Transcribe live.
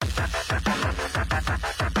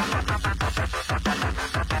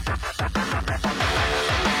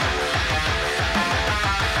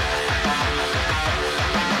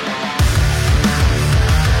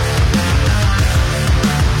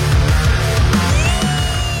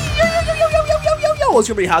what's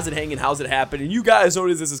going to be? How's it hanging? How's it happening? You guys know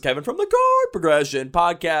what it is. This is Kevin from the Chord Progression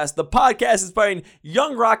Podcast. The podcast is inspiring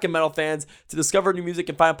young rock and metal fans to discover new music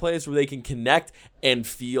and find a place where they can connect and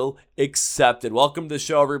feel accepted. Welcome to the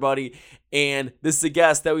show, everybody. And this is a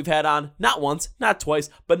guest that we've had on not once, not twice,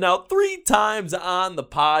 but now 3 times on the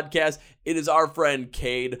podcast. It is our friend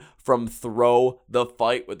Cade from Throw the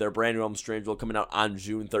Fight with their brand new album Strange World coming out on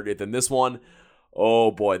June 30th. And this one,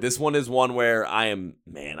 oh boy, this one is one where I'm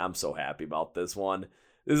so happy about this one.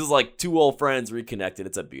 This is like 2 old friends reconnected.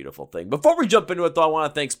 It's a beautiful thing. Before we jump into it, though, I want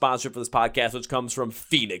to thank sponsor for this podcast, which comes from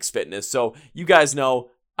Phoenix Fitness. So you guys know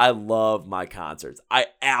I love my concerts. I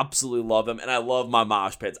absolutely love them, and I love my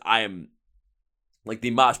mosh pits. I am like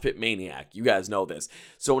the mosh pit maniac. You guys know this.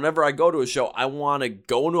 So whenever I go to a show, I want to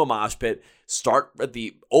go into a mosh pit, start at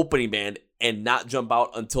the opening band, and not jump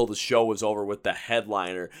out until the show is over with the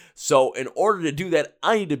headliner. So in order to do that,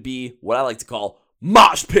 I need to be what I like to call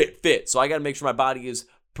mosh pit fit. So I got to make sure my body is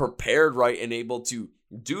prepared right and able to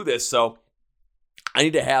do this. So I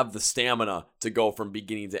need to have the stamina to go from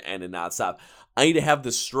beginning to end and not stop. I need to have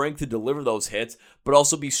the strength to deliver those hits, but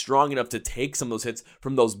also be strong enough to take some of those hits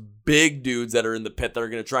from those big dudes that are in the pit that are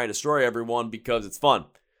going to try and destroy everyone because it's fun.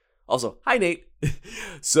 Also, hi, Nate.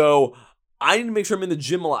 So I need to make sure I'm in the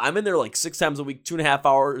gym a lot. I'm in there like 6 times a week, 2.5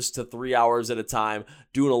 hours to 3 hours at a time,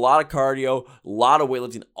 doing a lot of cardio, a lot of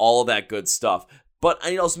weightlifting, all of that good stuff. But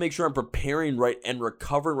I need to also make sure I'm preparing right and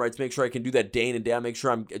recovering right to make sure I can do that day in and day out, make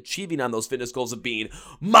sure I'm achieving on those fitness goals of being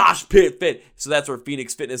mosh pit fit. So that's where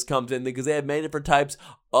Phoenix Fitness comes in because they have many different types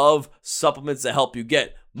of supplements to help you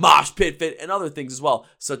get mosh pit fit and other things as well,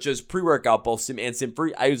 such as pre-workout, both Stim and Stim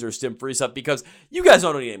Free. I use their Stim Free stuff because you guys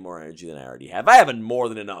don't need any more energy than I already have. I have more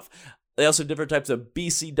than enough. They also have different types of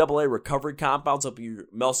BCAA recovery compounds help your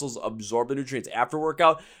muscles absorb the nutrients after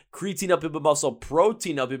workout. Creatine help you build muscle,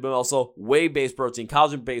 protein help you build muscle, whey-based protein,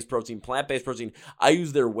 collagen-based protein, plant-based protein. I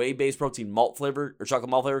use their whey-based protein malt flavor or chocolate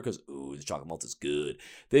malt flavor because, the chocolate malt is good.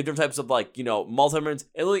 They have different types of multivitamins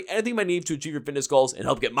and really anything you need to achieve your fitness goals and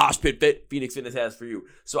help get mosh pit fit, Phoenix Fitness has for you.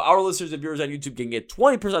 So our listeners and viewers on YouTube can get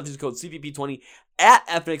 20% off this code CVP20 at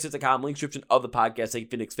fnx.com, link description of the podcast,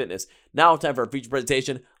 like Phoenix Fitness. Now time for our feature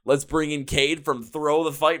presentation. Let's bring in Cade from Throw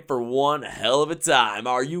the Fight for one hell of a time.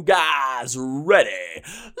 Are you guys ready?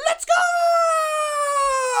 Let's go!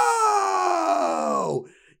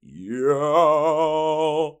 Yeah.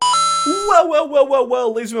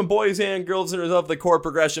 Well, ladies and boys and girls, listeners of the Chord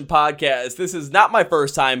Progression Podcast. This is not my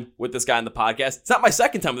first time with this guy on the podcast. It's not my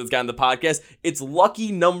second time with this guy on the podcast. It's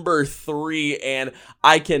lucky number 3, and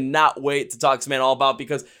I cannot wait to talk to this man all about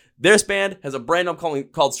because this band has a brand new album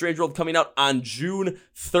called Strange World coming out on June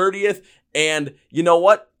 30th. And you know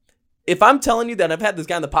what? If I'm telling you that I've had this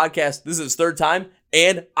guy on the podcast, this is his 3rd time,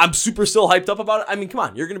 and I'm super still hyped up about it, I mean, come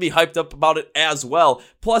on, you're going to be hyped up about it as well.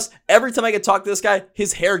 Plus, every time I get to talk to this guy,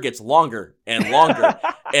 his hair gets longer and longer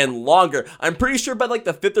and longer. I'm pretty sure by like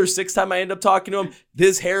the 5th or 6th time I end up talking to him,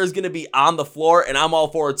 his hair is going to be on the floor, and I'm all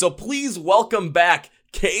for it. So please welcome back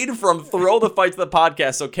Cade from Throw the Fight to the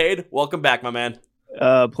podcast. So Cade, welcome back, my man.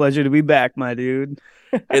 Pleasure to be back, my dude.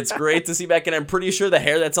 It's great to see you back, and I'm pretty sure the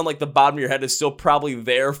hair that's on like the bottom of your head is still probably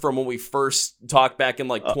there from when we first talked back in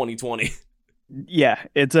like 2020. Yeah,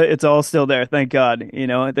 it's all still there. Thank God. You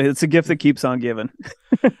know, it's a gift that keeps on giving.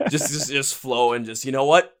 just flowing. Just, you know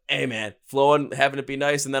what? Hey man, flowing, having it be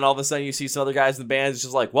nice, and then all of a sudden you see some other guys in the band. It's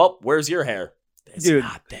just like, well, where's your hair? It's Dude,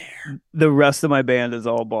 not there. The rest of my band is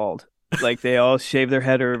all bald. Like they all shave their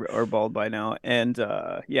head or bald by now, and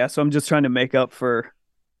so I'm just trying to make up for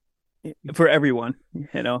everyone.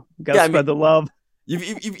 You know, gotta spread the love.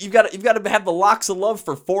 You've got to have the locks of love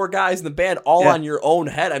for 4 guys in the band all on your own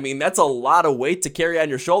head. I mean, that's a lot of weight to carry on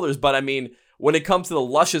your shoulders. But I mean, when it comes to the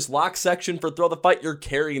luscious lock section for Throw the Fight, you're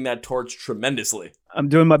carrying that torch tremendously. I'm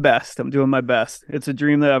doing my best. It's a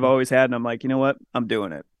dream that I've always had, and I'm like, you know what? I'm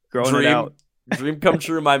doing it. Growing it out. Dream come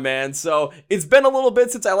true, my man. So it's been a little bit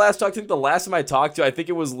since I last talked. I think the last time I talked to you, I think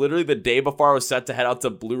it was literally the day before I was set to head out to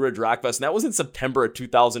Blue Ridge Rock Fest, and that was in September of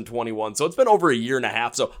 2021. So it's been over a year and a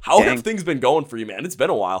half. So how have things been going for you, man? It's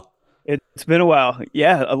been a while. It's been a while.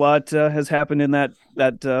 Yeah, a lot has happened in that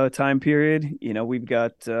time period. You know, we've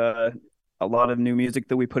got a lot of new music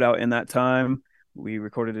that we put out in that time. We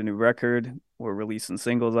recorded a new record. We're releasing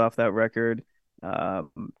singles off that record.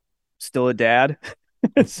 Still a dad.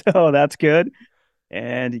 So that's good.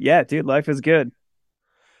 And yeah, dude, life is good.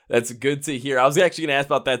 That's good to hear. I was actually going to ask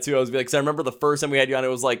about that too. I was like, because I remember the first time we had you on, it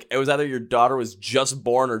was either your daughter was just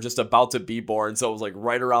born or just about to be born. So it was like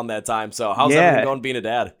right around that time. So how's everything going being a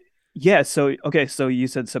dad? Yeah. So, okay. So you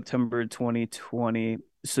said September 2020.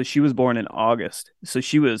 So she was born in August. So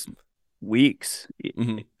she was weeks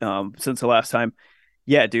since the last time.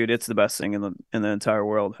 Yeah, dude, it's the best thing in the entire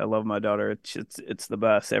world. I love my daughter. It's the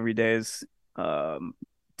best. Every day is um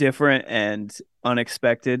different and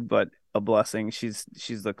unexpected, but a blessing. She's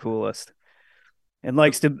the coolest. And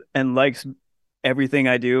likes everything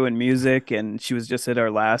I do in music. And she was just at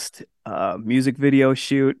our last music video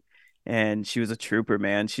shoot, and she was a trooper,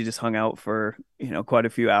 man. She just hung out for, quite a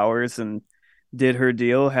few hours and did her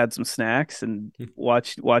deal, had some snacks, and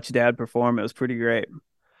watched dad perform. It was pretty great.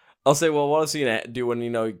 I'll say, well, what else are you gonna do when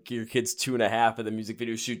your kid's 2.5 at the music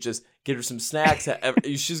video shoot? Just get her some snacks.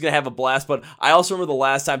 She's gonna have a blast. But I also remember the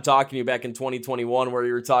last time talking to you back in 2021, where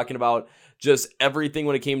you were talking about just everything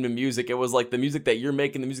when it came to music. It was like the music that you're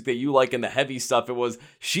making, the music that you like, and the heavy stuff.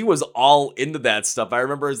 She was all into that stuff. I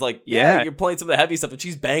remember it's like, yeah, you're playing some of the heavy stuff, and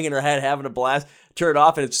she's banging her head, having a blast. Turn it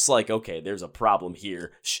off, and it's just like, okay, there's a problem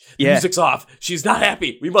here. The music's off. She's not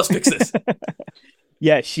happy. We must fix this.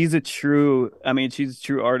 Yeah, she's a she's a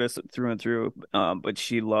true artist through and through. But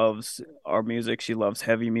she loves our music. She loves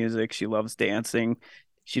heavy music. She loves dancing.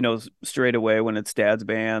 She knows straight away when it's dad's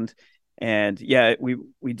band. And yeah,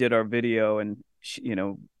 we did our video, and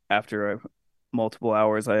after multiple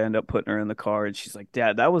hours, I end up putting her in the car, and she's like,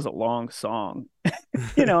 "Dad, that was a long song,"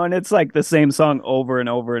 and it's like the same song over and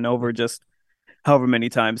over and over, just however many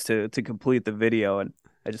times to complete the video. And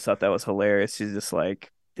I just thought that was hilarious. She's just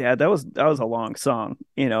like, "Dad, that was a long song.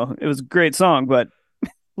 It was a great song, but a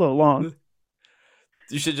little long."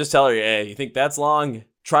 You should just tell her, "Hey, you think that's long?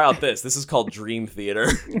 Try out this. This is called Dream Theater."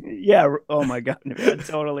 Yeah. Oh my God, man,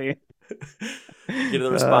 totally. Get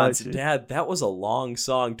the response, "Dad, that was a long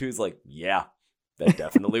song too." He's like, "Yeah, that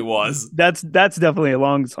definitely was." That's definitely a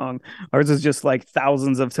long song. Ours is just like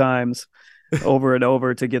thousands of times over and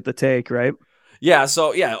over to get the take, right? Yeah, so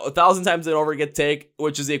 1,000 times and over get take,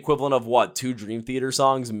 which is the equivalent of what, 2 Dream Theater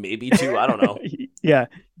songs, maybe 2. I don't know.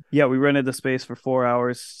 Yeah, we rented the space for 4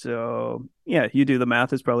 hours, so yeah, you do the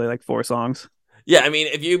math. It's probably like 4 songs. Yeah, I mean,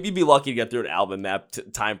 if you'd be lucky to get through an album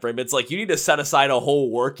that time frame, it's like you need to set aside a whole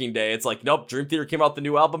working day. It's like, nope, Dream Theater came out the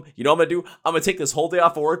new album. You know what I'm gonna do? I'm gonna take this whole day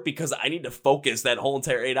off of work because I need to focus that whole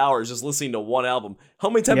entire 8 hours just listening to one album. How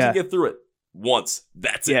many times do you get through it? Once.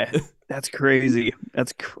 That's it. Yeah, that's crazy.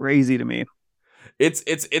 That's crazy to me.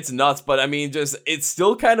 It's nuts, but I mean, just it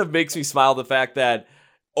still kind of makes me smile the fact that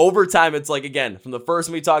over time, it's like, again, from the first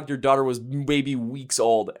time we talked, your daughter was maybe weeks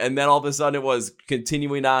old, and then all of a sudden it was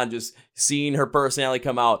continuing on, just seeing her personality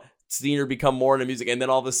come out, seeing her become more into music, and then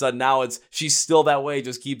all of a sudden now she's still that way,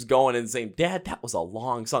 just keeps going and saying, "Dad, that was a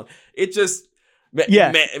long song." It just, man,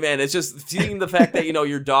 it's just seeing the fact that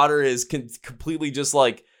your daughter is completely just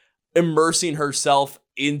like immersing herself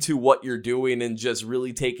into what you're doing and just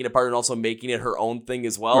really taking it part and also making it her own thing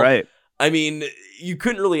as well. Right. I mean, you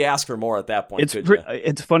couldn't really ask for more at that point.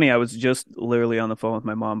 It's funny. I was just literally on the phone with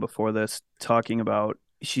my mom before this, talking about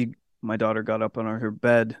my daughter got up on her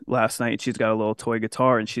bed last night. She's got a little toy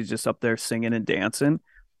guitar, and she's just up there singing and dancing.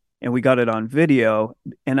 And we got it on video.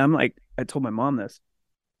 And I'm like, I told my mom this,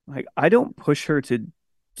 like, I don't push her to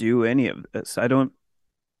do any of this. I don't,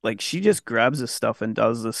 like, she just grabs this stuff and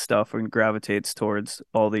does this stuff and gravitates towards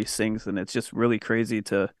all these things. And it's just really crazy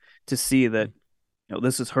to see that,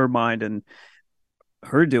 this is her mind and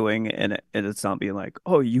her doing, and it's not being like,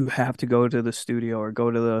 "Oh, you have to go to the studio or go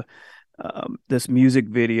to the this music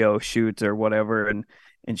video shoot or whatever."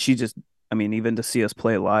 And she just, I mean, even to see us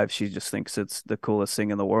play live, she just thinks it's the coolest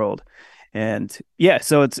thing in the world. And yeah,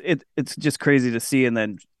 so it's just crazy to see. And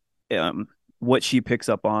then what she picks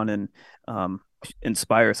up on and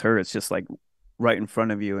inspires her. It's just like right in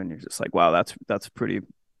front of you, and you're just like, wow, that's pretty.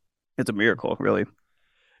 It's a miracle, really.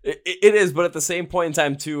 It is, but at the same point in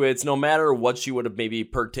time too, it's no matter what she would have maybe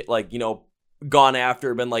gone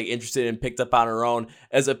after, been like interested and picked up on her own.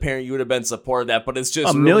 As a parent, you would have been supportive of that. But it's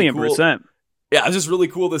just a million percent. Yeah, it's just really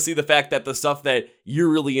cool to see the fact that the stuff that you're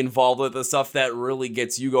really involved with, the stuff that really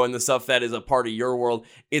gets you going, the stuff that is a part of your world,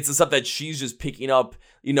 it's the stuff that she's just picking up,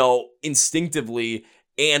 instinctively,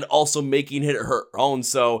 and also making it her own.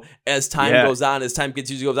 So as time goes on, as time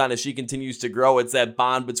continues to go on, as she continues to grow, it's that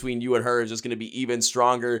bond between you and her is just going to be even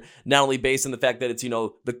stronger. Not only based on the fact that it's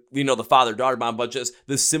the father-daughter bond, but just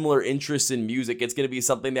the similar interests in music. It's going to be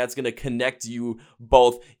something that's going to connect you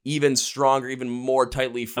both even stronger, even more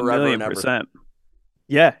tightly forever and ever.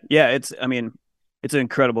 Yeah. It's an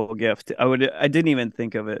incredible gift. I didn't even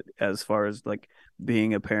think of it as far as like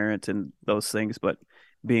being a parent and those things, but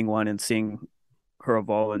being one and seeing her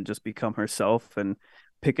evolve and just become herself and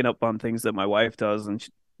picking up on things that my wife does and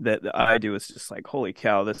that I do. It's just like, holy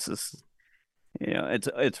cow, this is,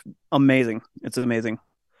 it's amazing. It's amazing.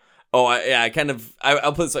 Oh, yeah,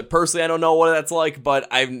 I'll put this like personally, I don't know what that's like, but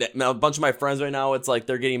a bunch of my friends right now, it's like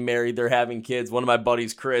they're getting married, they're having kids. One of my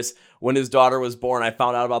buddies, Chris, when his daughter was born, I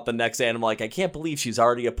found out about the next day, and I'm like, I can't believe she's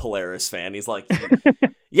already a Polaris fan. He's like,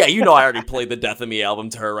 yeah, I already played the Death of Me album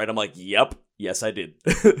to her, right? I'm like, yep, yes, I did.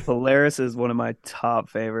 Polaris is one of my top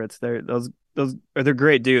favorites. They're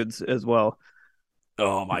great dudes as well.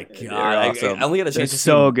 Oh my god, They're awesome. I only got a chance They're to see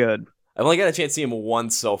so him. good. I've only got a chance to see him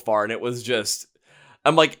once so far, and it was just.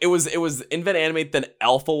 I'm like, it was Invent Animate, then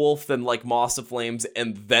Alpha Wolf, then like Moss of Flames,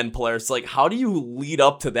 and then Polaris. Like, how do you lead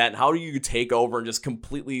up to that? And how do you take over and just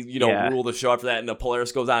completely, rule the show after that? And the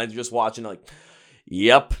Polaris goes on and you're just watching like,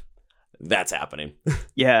 yep, that's happening.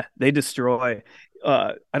 Yeah, they destroy.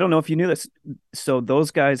 I don't know if you knew this. So those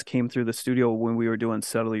guys came through the studio when we were doing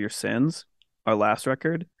Settle Your Sins, our last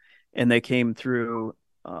record, and they came through.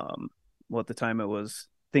 Well, at the time it was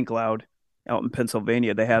Think Loud out in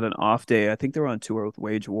Pennsylvania. They had an off day. I think they were on tour with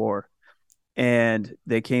Wage War, and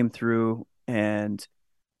they came through, and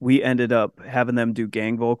we ended up having them do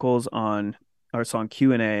gang vocals on our song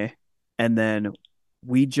Q&A, and then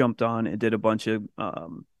we jumped on and did a bunch of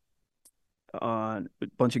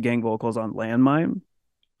gang vocals on Landmine,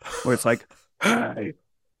 where it's like, hey,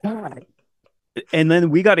 hi. And then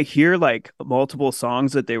we got to hear like multiple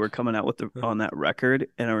songs that they were coming out with on that record,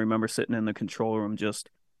 and I remember sitting in the control room just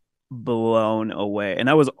blown away. And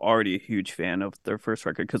I was already a huge fan of their first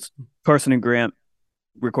record because Carson and Grant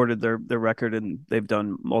recorded their record, and they've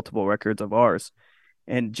done multiple records of ours.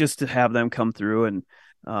 And just to have them come through, and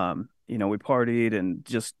we partied, and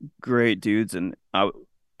just great dudes, and I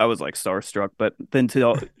was like starstruck. But then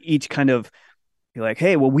to each kind of be like,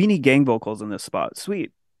 hey, well, we need gang vocals in this spot.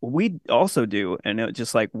 Sweet. Well, we also do. And it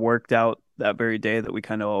just like worked out that very day that we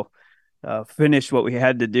kind of finished what we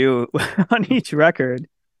had to do on each record.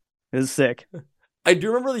 It was sick. I do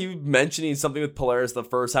remember you mentioning something with Polaris the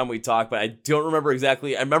first time we talked, but I don't remember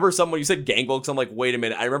exactly. I remember when you said gang vocals, I'm like, wait a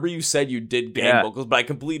minute. I remember you said you did gang vocals, but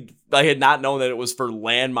I had not known that it was for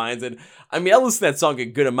Landmines. And I mean, I listen to that song a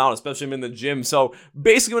good amount, especially when I'm in the gym. So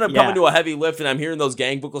basically when I'm coming to a heavy lift and I'm hearing those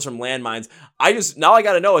gang vocals from Landmines, now I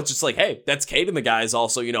got to know, it's just like, hey, that's Kate and the guys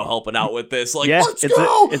also, helping out with this. Like, let's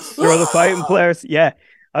go! It's Throw the Fight and Polaris. Yeah.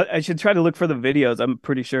 I should try to look for the videos. I'm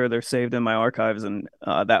pretty sure they're saved in my archives. And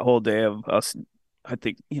that whole day of us, I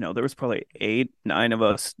think, there was probably 8, 9 of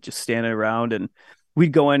us just standing around, and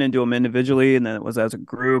we'd go in and do them individually, and then it was as a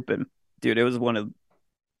group. And dude, it was one of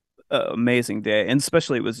amazing day. And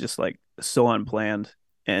especially it was just like so unplanned.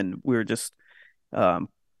 And we were just,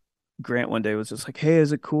 Grant one day was just like, hey,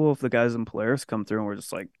 is it cool if the guys in Polaris come through? And we're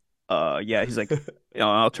just like, yeah. He's like,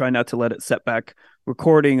 I'll try not to let it set back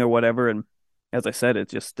recording or whatever. And as I said, it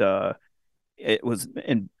just it was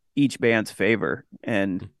in each band's favor,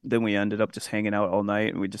 and then we ended up just hanging out all night,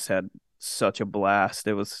 and we just had such a blast.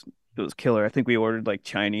 It was killer. I think we ordered like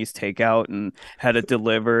Chinese takeout and had it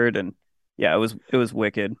delivered, and yeah, it was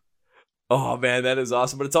wicked. Oh man, that is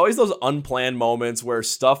awesome. But it's always those unplanned moments where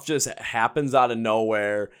stuff just happens out of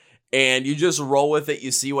nowhere, and you just roll with it.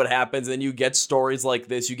 You see what happens, and then you get stories like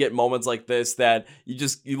this. You get moments like this that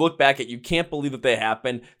you look back at. You can't believe that they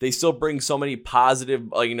happened. They still bring so many positive,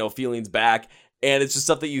 feelings back. And it's just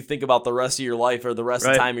stuff that you think about the rest of your life or the rest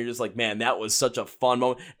of the time. You're just like, man, that was such a fun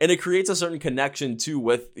moment. And it creates a certain connection too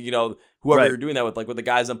with, whoever you're doing that with, like with the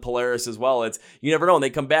guys in Polaris as well. It's, you never know. And they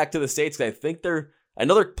come back to the States. I think I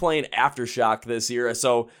know they're playing Aftershock this year.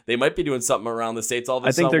 So they might be doing something around the States. All of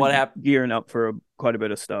a sudden, what happens? Gearing up for quite a bit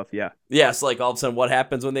of stuff. Yeah. Yeah. So like all of a sudden, what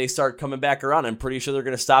happens when they start coming back around? I'm pretty sure they're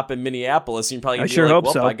going to stop in Minneapolis. And you're probably going to be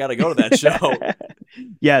like, well, I got to go to that show.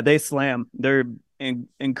 Yeah, they slam. They're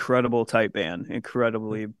incredible type band,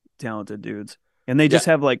 incredibly talented dudes, and they just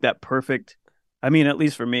have like that perfect, I mean, at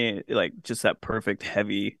least for me, like just that perfect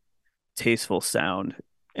heavy tasteful sound.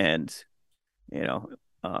 And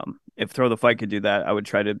if Throw the Fight could do that, I would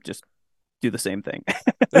try to just do the same thing.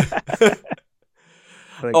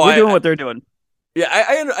 We're doing what they're doing. Yeah,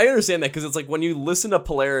 I understand that, because it's like when you listen to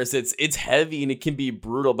Polaris, it's heavy and it can be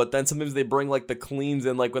brutal, but then sometimes they bring like the cleans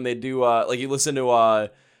in, like when they do like you listen to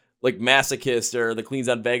like Masochist or the cleans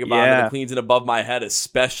on Vagabond or the cleans in Above My Head,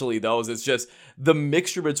 especially those. It's just the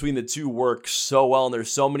mixture between the two works so well, and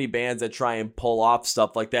there's so many bands that try and pull off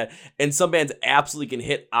stuff like that, and some bands absolutely can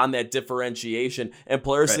hit on that differentiation, and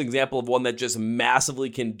Polaris is an example of one that just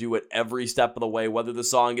massively can do it every step of the way, whether the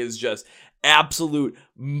song is just absolute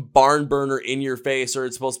barn burner in your face or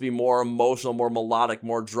it's supposed to be more emotional, more melodic,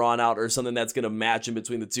 more drawn out, or something that's going to match in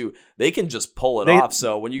between the two. They can just pull it off.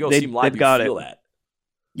 So when you go see them live, you feel that.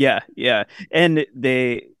 Yeah. And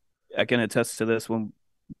I can attest to this. When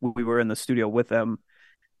we were in the studio with them,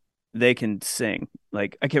 they can sing.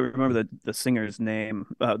 Like I can't remember the singer's name,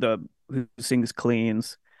 the who sings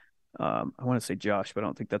cleans. I want to say Josh, but I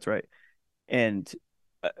don't think that's right. And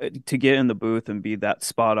to get in the booth and be that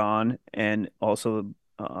spot on, and also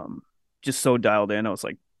just so dialed in, I was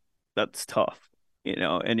like, that's tough, you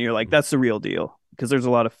know. And you're like, that's the real deal, because there's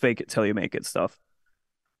a lot of fake it till you make it stuff.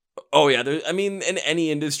 Oh yeah, I mean, in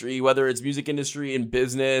any industry, whether it's music industry, in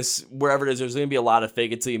business, wherever it is, there's going to be a lot of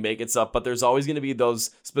fake it till you make it stuff. But there's always going to be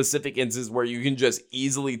those specific instances where you can just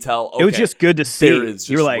easily tell. Okay, it was just good to see. There is just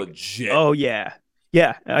You're like, legit. oh yeah,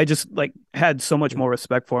 yeah. I just like had so much more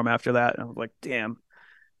respect for him after that, and I was like, damn,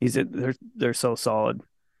 they're so solid.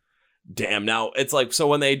 Damn, now it's like, so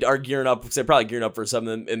when they are gearing up, they're probably gearing up for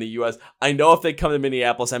something in the US. I know if they come to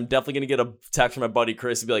Minneapolis, I'm definitely going to get a text from my buddy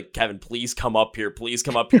Chris and be like, Kevin, please come up here. Please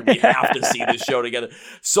come up here. We have to see this show together.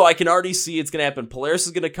 So I can already see it's going to happen. Polaris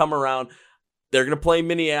is going to come around. They're going to play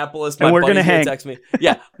Minneapolis. My buddy's going to text me.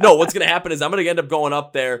 Yeah. No, what's going to happen is I'm going to end up going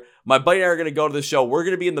up there. My buddy and I are going to go to the show. We're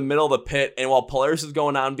going to be in the middle of the pit. And while Polaris is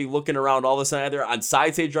going on, be looking around all of a sudden, either on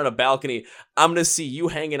side stage or on a balcony, I'm going to see you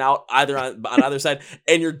hanging out either on either side.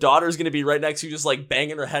 And your daughter's going to be right next to you, just like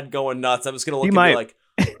banging her head, going nuts. I'm just going to look at you like,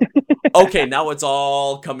 okay, now it's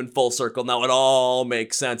all coming full circle. Now it all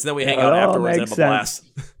makes sense. And then we hang out afterwards and have a blast.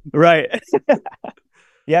 Right.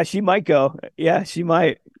 Yeah, she might go. Yeah, she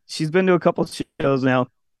might. She's been to a couple of shows now.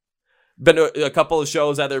 Been to a couple of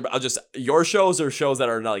shows, either just your shows or shows that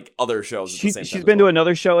are like other shows. She's been to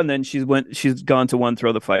another show, and then she's gone to one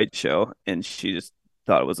Throw the Fight show, and she just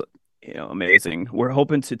thought it was, you know, amazing. We're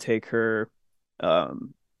hoping to take her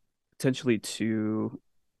potentially to,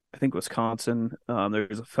 I think, Wisconsin.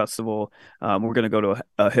 There's a festival. We're gonna go to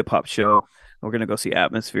a hip hop show. We're gonna go see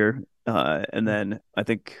Atmosphere, and then I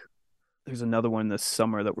think there's another one this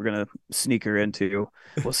summer that we're gonna sneak her into.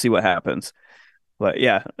 We'll see what happens. But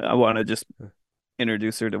yeah, I want to just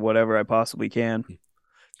introduce her to whatever I possibly can.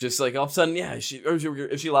 Just like all of a sudden, yeah, is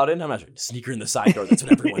she allowed in? I'm not sure. Sneak her in the side door. That's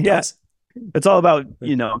what everyone does. It's all about,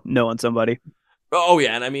 you know, knowing somebody. Oh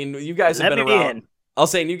yeah, and I mean, you guys have been around. I'll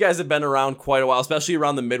say, you guys have been around quite a while, especially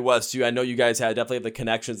around the Midwest too. I know you guys definitely have the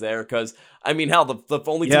connections there, because I mean, hell, the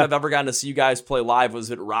only time I've ever gotten to see you guys play live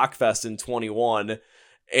was at Rockfest in 21,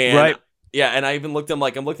 and right. Yeah, and I even looked. I'm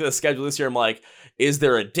looking at the schedule this year. I'm like, is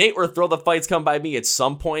there a date where Throw the Fights come by me at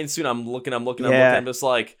some point soon? I'm looking. I'm just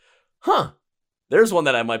like, there's one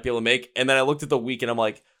that I might be able to make. And then I looked at the weekend. I'm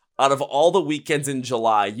like, out of all the weekends in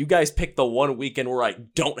July, you guys picked the one weekend where I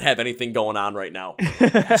don't have anything going on right now.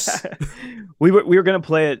 Yes. We were gonna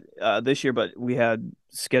play it this year, but we had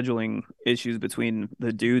scheduling issues between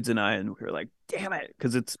the dudes and I, and we were like, damn it,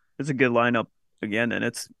 because it's a good lineup again, and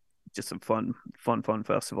it's just a fun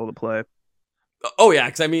festival to play. Oh yeah,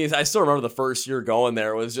 because I mean, I still remember the first year going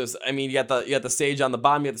there. It was just, I mean, you got the stage on the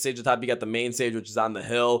bottom, you got the stage on the top, you got the main stage, which is on the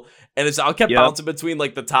hill, and I kept bouncing between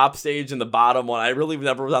like the top stage and the bottom one. I really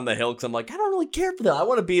never was on the hill because I'm like, I don't really care for that. I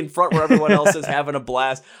want to be in front where everyone else is having a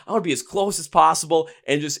blast. I want to be as close as possible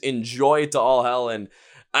and just enjoy it to all hell. And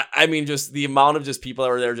I mean, just the amount of just people that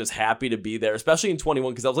were there, just happy to be there, especially in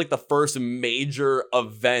 21, because that was like the first major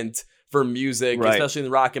event for music, right, especially in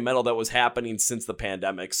the rock and metal, that was happening since the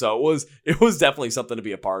pandemic. So it was definitely something to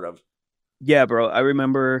be a part of. Yeah, bro. I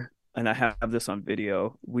remember, and I have this on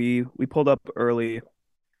video. We pulled up early,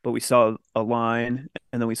 but we saw a line,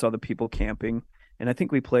 and then we saw the people camping, and I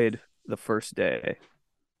think we played the first day.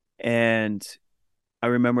 And I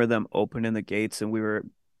remember them opening the gates, and we were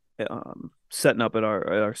setting up at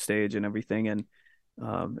our stage and everything, and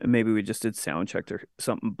maybe we just did sound check or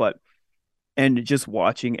something, and just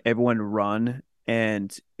watching everyone run,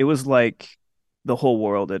 and it was like the whole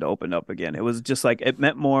world had opened up again. It was just like, it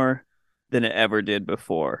meant more than it ever did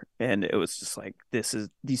before. And it was just like,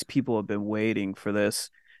 these people have been waiting for this,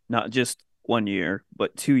 not just 1 year,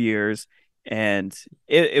 but 2 years. And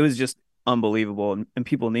it was just unbelievable. And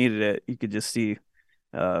people needed it. You could just see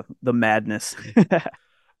the madness.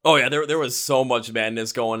 Oh yeah, there was so much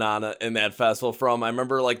madness going on in that festival. I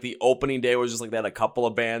remember like the opening day was just like, they had a couple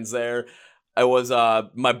of bands there. I was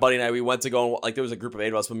my buddy and I, we went to go, like, there was a group of 8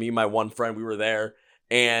 of us, but me and my one friend, we were there,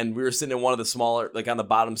 and we were sitting in one of the smaller, like on the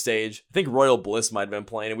bottom stage. I think Royal Bliss might have been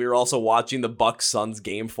playing, and we were also watching the Bucks Suns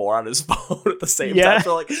game 4 on his phone at the same time.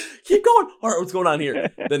 So like, keep going. All right, what's going on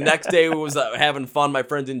here? The next day we was having fun. My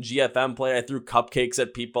friends in GFM played. I threw cupcakes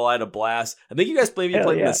at people. I had a blast. I think you guys played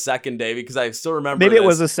the second day, because I still remember. Maybe it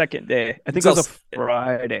was the second day. I think it was a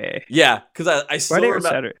Friday. Yeah, because I still remember.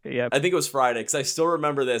 Saturday. Yeah, I think it was Friday, because I still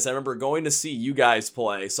remember this. I remember going to see you guys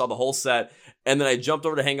play, saw the whole set. And then I jumped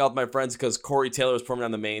over to hang out with my friends because Corey Taylor was performing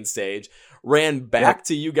on the main stage. Ran back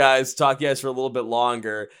to you guys, talked to you guys for a little bit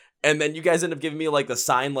longer. And then you guys end up giving me like the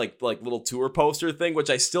signed like little tour poster thing,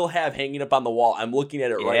 which I still have hanging up on the wall. I'm looking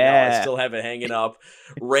at it right now. I still have it hanging up.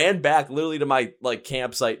 Ran back literally to my like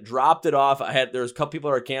campsite, dropped it off. There's a couple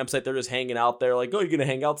people at our campsite. They're just hanging out there like, oh, you're going to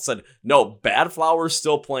hang out? Said, no, Bad Flower's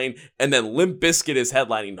still playing. And then Limp Bizkit is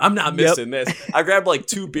headlining. I'm not missing this. I grabbed like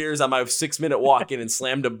 2 beers on my 6-minute walk in and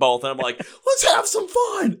slammed them both. And I'm like, let's have some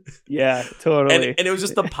fun. Yeah, totally. And it was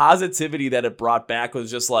just the positivity that it brought back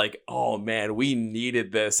was just like, oh man, we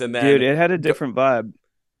needed this. And then, dude, it had a different vibe.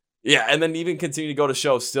 Yeah, and then even continue to go to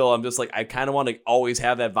shows still. I'm just like, I kind of want to always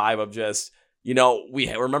have that vibe of just,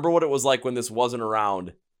 we remember what it was like when this wasn't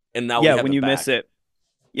around. And now we have when it you back. miss it.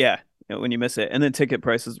 Yeah, when you miss it. And then ticket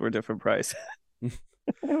prices were different price.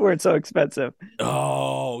 Weren't so expensive.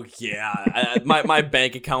 Oh, yeah. My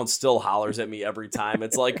bank account still hollers at me every time.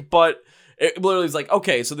 It's like, but it literally is like,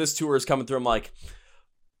 okay, so this tour is coming through. I'm like,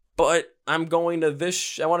 but I'm going to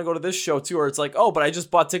this. I want to go to this show too. Or it's like, oh, but I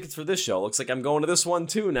just bought tickets for this show. Looks like I'm going to this one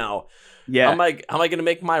too now. Yeah. I'm like, how am I going to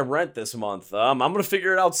make my rent this month? I'm going to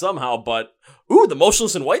figure it out somehow. But the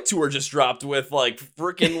Motionless in White tour just dropped with like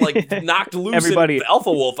freaking like Knocked Loose Everybody. and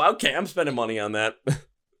Alpha Wolf. Okay, I'm spending money on that.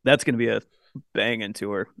 That's going to be a banging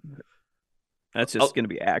tour. That's just going to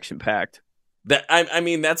be action packed. That I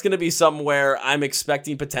mean, that's going to be somewhere I'm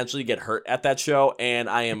expecting potentially to get hurt at that show, and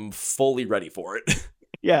I am fully ready for it.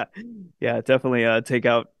 Yeah, definitely take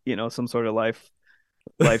out, some sort of life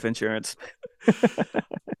insurance.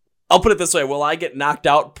 I'll put it this way. Will I get knocked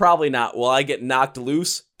out? Probably not. Will I get knocked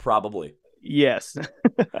loose? Probably. Yes.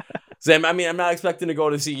 Sam, I mean, I'm not expecting to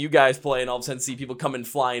go to see you guys play and all of a sudden see people come and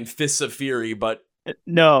fly in fists of fury, but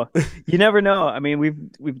no, you never know. I mean,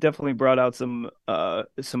 we've definitely brought out some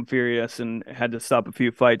furious and had to stop a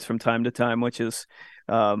few fights from time to time, which is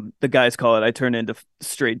the guys call it, I turn into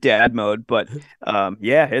straight dad mode, but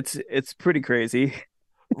yeah, it's pretty crazy.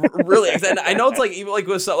 Really, and I know it's like even like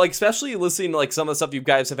with like especially listening to like some of the stuff you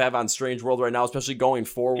guys have on Strange World right now, especially going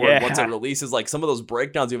forward once it releases, like some of those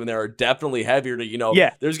breakdowns even there are definitely heavier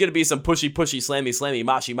to there's gonna be some pushy slammy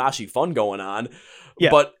mashy fun going on.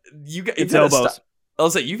 But you've got to stop. I'll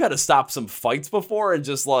say you've had to stop some fights before and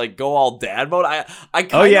just like go all dad mode. I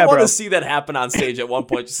kind of want to see that happen on stage at one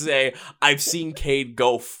point. Just to say I've seen Cade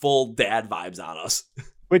go full dad vibes on us.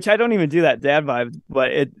 Which I don't even do that dad vibe,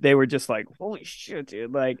 but they were just like, holy shit,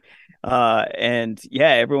 dude! Like, and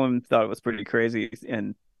yeah, everyone thought it was pretty crazy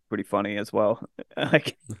and pretty funny as well.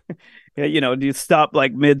 Like, you stop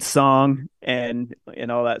like mid song and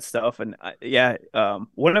all that stuff, and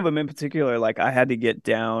one of them in particular, like I had to get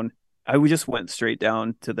down. We just went straight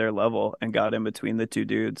down to their level and got in between the two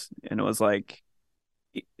dudes, and it was like,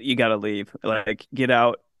 you got to leave, like get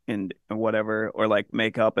out and whatever, or like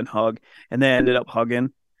make up and hug, and they ended up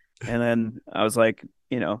hugging, and then I was like,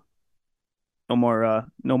 no more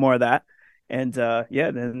of that, and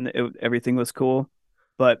then everything was cool,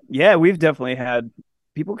 but yeah, we've definitely had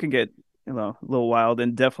people can get a little wild,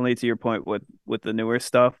 and definitely to your point with the newer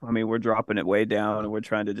stuff. I mean, we're dropping it way down, and we're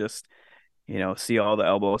trying to just see all the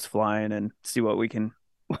elbows flying and see what we can.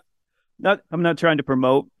 I'm not trying to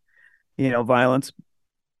promote, violence,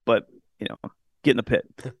 but get in the pit.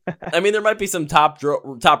 I mean, there might be some top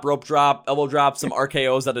rope drop, elbow drop, some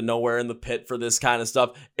RKOs out of nowhere in the pit for this kind of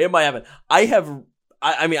stuff. It might happen.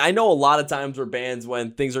 I mean, I know a lot of times where bands,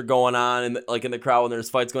 when things are going on and like in the crowd, when there's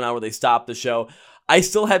fights going on where they stop the show, I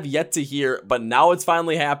still have yet to hear, but now it's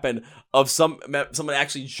finally happened, of someone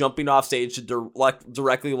actually jumping off stage to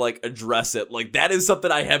directly like address it. Like that is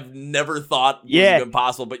something I have never thought was even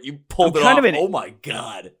possible, but you pulled it off. Oh my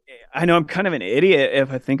God. I know I'm kind of an idiot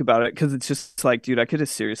if I think about it, because it's just like, dude, I could have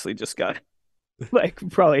seriously just got like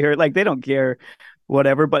probably heard, like they don't care,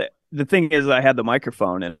 whatever. But the thing is, I had the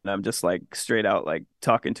microphone and I'm just like straight out like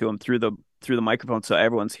talking to them through the microphone, so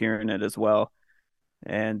everyone's hearing it as well.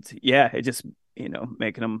 And yeah, it just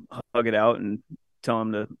making them hug it out and tell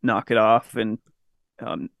them to knock it off, and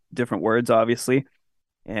different words, obviously.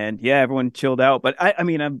 And yeah, everyone chilled out. But I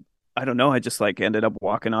mean, I don't know. I just like ended up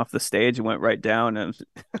walking off the stage and went right down. And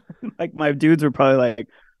like my dudes were probably like,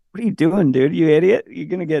 "What are you doing, dude? You idiot! You're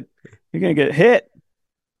gonna get hit."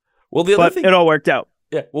 Well, the other thing, it all worked out.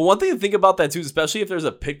 Yeah. Well, one thing to think about that too, especially if there's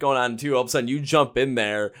a pit going on too, all of a sudden you jump in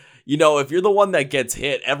there. If you're the one that gets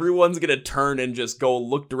hit, everyone's going to turn and just go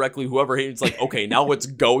look directly whoever hit. It's like, okay, now it's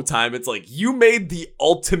go time. It's like, you made the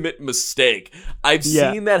ultimate mistake. I've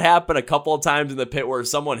seen that happen a couple of times in the pit where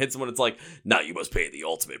someone hits someone. It's like, now you must pay the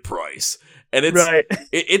ultimate price. And it's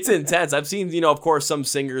it's intense. I've seen, of course, some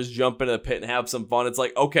singers jump into the pit and have some fun. It's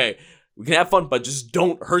like, okay, we can have fun, but just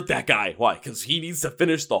don't hurt that guy. Why? Because he needs to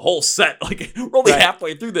finish the whole set. Like, we're only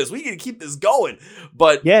halfway through this. We need to keep this going.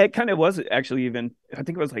 But yeah, it kind of was actually even, I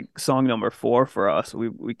think it was like song number 4 for us.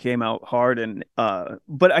 We came out hard, and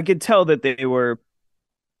but I could tell that they were,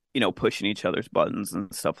 pushing each other's buttons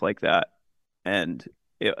and stuff like that. And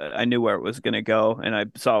I knew where it was going to go, and I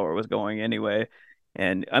saw where it was going anyway.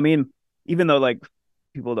 And I mean, even though like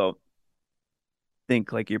people don't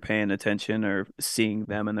think like you're paying attention or seeing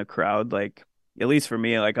them in the crowd, like at least for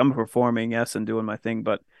me, like I'm performing, yes, and doing my thing,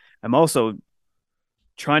 but I'm also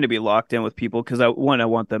trying to be locked in with people because I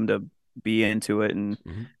want them to be into it and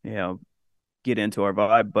get into our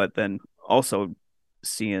vibe, but then also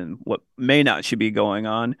seeing what may not should be going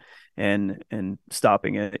on and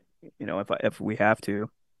stopping it, if we have to.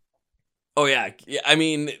 Oh yeah, I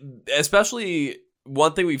mean, especially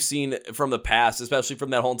one thing we've seen from the past, especially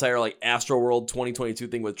from that whole entire like Astroworld 2022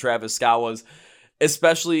 thing with Travis Scott, was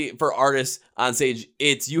especially for artists on stage,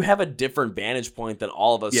 it's you have a different vantage point than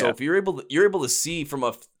all of us. Yeah. So if you're able to see from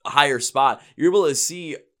a higher spot, you're able to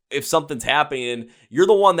see if something's happening, and you're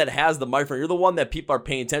the one that has the microphone, you're the one that people are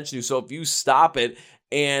paying attention to. So if you stop it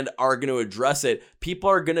and are going to address it, people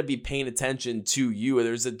are going to be paying attention to you.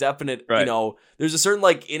 There's a definite, there's a certain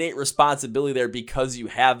like innate responsibility there because you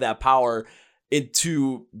have that power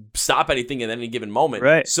to stop anything at any given moment.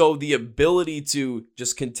 Right. So the ability to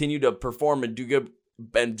just continue to perform and do good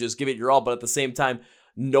and just give it your all, but at the same time,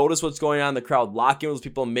 notice what's going on in the crowd, lock in with those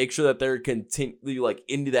people, and make sure that they're continually like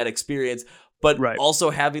into that experience, but also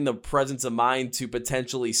having the presence of mind to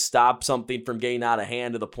potentially stop something from getting out of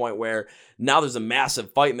hand to the point where now there's a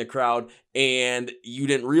massive fight in the crowd and you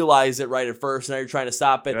didn't realize it right at first. Now you're trying to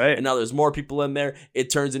stop it. Right. And now there's more people in there.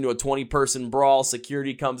 It turns into a 20-person brawl.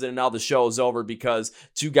 Security comes in and now the show is over because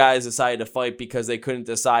 2 guys decided to fight because they couldn't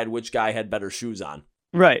decide which guy had better shoes on.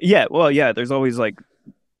 Right. Yeah. Well, yeah, there's always like,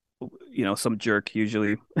 some jerk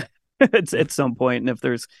usually it's at some point. And if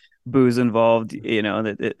there's booze involved,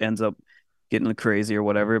 that it ends up getting crazy or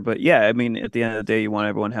whatever. But yeah, I mean, at the end of the day, you want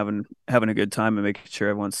everyone having a good time and making sure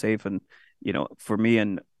everyone's safe. And, for me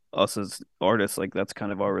and us as artists, like that's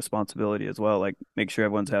kind of our responsibility as well. Like make sure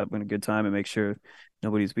everyone's having a good time and make sure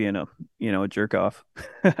nobody's being a jerk off.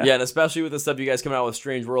 Yeah. And especially with the stuff you guys coming out with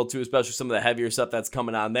Strange World too, especially some of the heavier stuff that's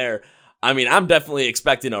coming on there. I mean, I'm definitely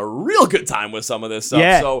expecting a real good time with some of this stuff.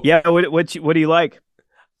 Yeah. So yeah. What do you like?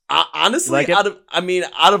 Honestly, like out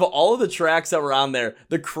of all of the tracks that were on there,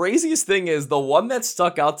 the craziest thing is the one that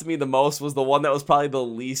stuck out to me the most was the one that was probably the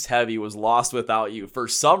least heavy, was Lost Without You. For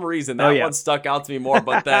some reason, that one stuck out to me more.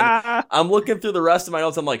 But then I'm looking through the rest of my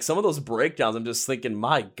notes. I'm like, some of those breakdowns, I'm just thinking,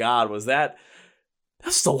 my God, that's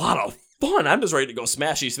just a lot of fun. I'm just ready to go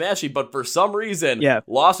smashy. But for some reason,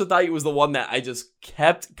 Lost Without You was the one that I just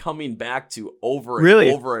kept coming back to over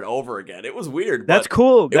and over again. It was weird. That's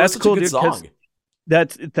cool. That's cool, dude. Song.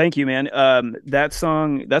 Thank you, man. That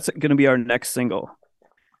song, that's going to be our next single.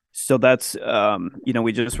 So that's,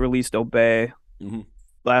 we just released Obey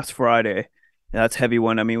last Friday. And that's a heavy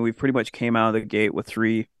one. I mean, we pretty much came out of the gate with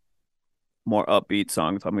 3 more upbeat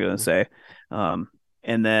songs, I'm going to say. And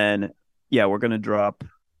then, we're going to drop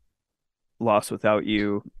Lost Without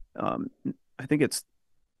You. I think it's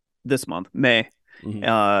this month, May.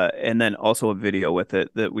 And then also a video with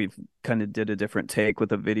it that we've kind of did a different take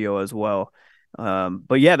with a video as well.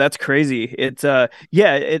 But yeah, that's crazy. It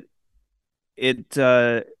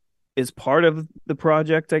is part of the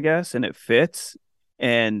project, I guess, and it fits,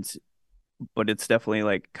 but it's definitely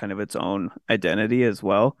like kind of its own identity as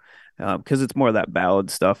well, because it's more of that ballad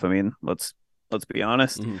stuff. I mean, let's be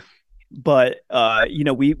honest. But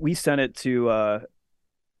we sent it to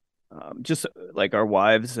just like our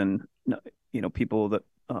wives and people that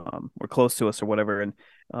were close to us or whatever, and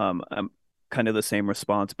kind of the same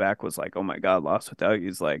response back was like, oh my God, Lost Without You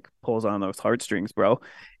is like pulls on those heartstrings, bro.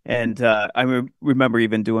 And I remember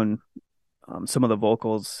even doing some of the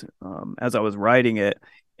vocals as I was writing it,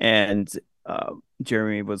 and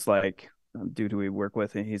Jeremy was like, dude who we work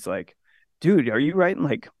with, and he's like, dude, are you writing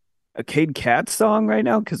like a Cade Katz song right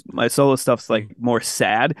now? Because my solo stuff's like more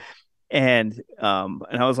sad. And I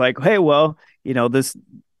was like, hey, well, these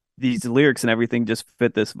lyrics and everything just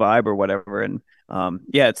fit this vibe or whatever. And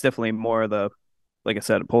it's definitely more of the, like I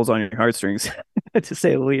said, it pulls on your heartstrings to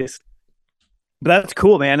say the least. But that's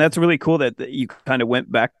cool, man. That's really cool that you kind of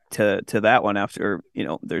went back to that one after,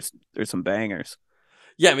 there's some bangers.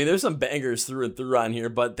 Yeah, I mean, there's some bangers through and through on here,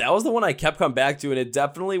 but that was the one I kept coming back to, and it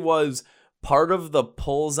definitely was part of the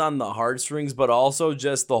pulls on the heartstrings, but also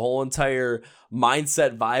just the whole entire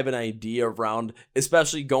mindset, vibe, and idea around,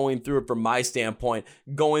 especially going through it from my standpoint,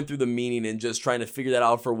 going through the meaning and just trying to figure that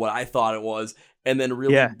out for what I thought it was, and then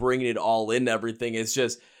really bringing it all into everything. It's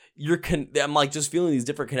just, I'm like just feeling these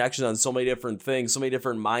different connections on so many different things, so many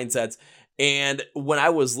different mindsets. And when I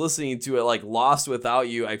was listening to it, like Lost Without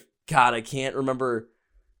You, I can't remember.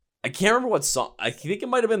 I can't remember what song. I think it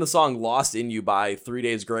might have been the song Lost in You by 3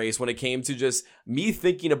 Days Grace, when it came to just me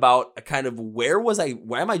thinking about a kind of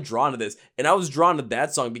why am I drawn to this? And I was drawn to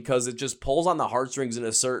that song because it just pulls on the heartstrings in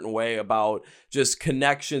a certain way about just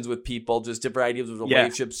connections with people, just different ideas with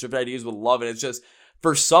relationships, different ideas with love. And it's just,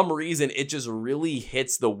 for some reason, it just really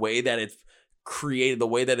hits the way that it's created, the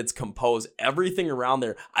way that it's composed, everything around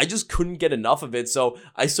there. I just couldn't get enough of it. So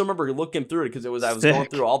I still remember looking through it because I was going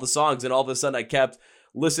through all the songs, and all of a sudden I kept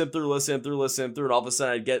listen through, and all of a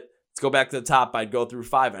sudden let's go back to the top. I'd go through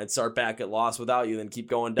 5 and I'd start back at Lost Without You, then keep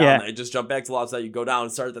going down. And I'd just jump back to Lost Without You, go down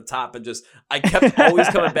and start at the top, and just, I kept always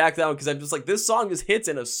coming back down because I'm just like, this song just hits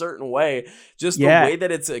in a certain way. Just the way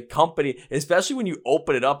that it's accompanied, especially when you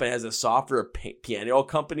open it up and it has a softer piano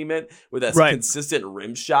accompaniment with that consistent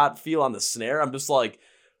rim shot feel on the snare. I'm just like,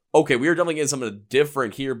 okay, we are definitely getting something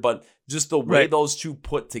different here, but just the way those two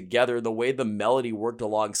put together, the way the melody worked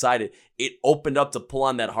alongside it, it opened up to pull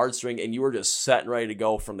on that heartstring, and you were just set and ready to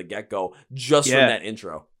go from the get-go just from that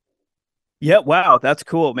intro. Yeah, wow, that's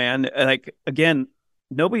cool, man. Like, again,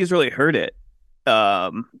 nobody's really heard it,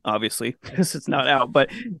 obviously, because it's not out, but,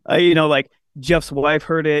 like, Jeff's wife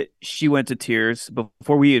heard it. She went to tears.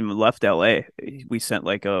 Before we even left LA, we sent,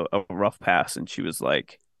 like, a rough pass, and she was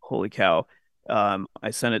like, holy cow. I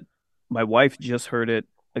sent it. My wife just heard it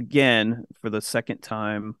again for the second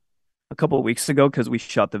time a couple of weeks ago because we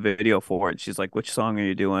shot the video for it. She's like, which song are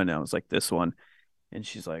you doing? And I was like, this one. And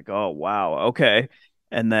she's like, oh, wow. Okay.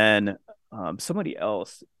 And then somebody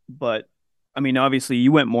else. But I mean, obviously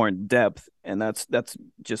you went more in depth, and that's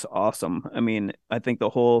just awesome. I mean, I think the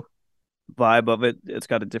whole vibe of it's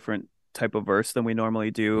got a different type of verse than we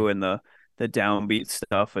normally do, and the downbeat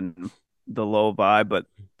stuff and the low vibe, but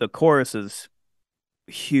the chorus is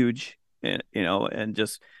huge, and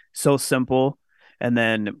just so simple. And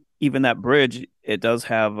then even that bridge, it does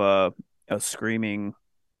have a screaming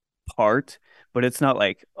part, but it's not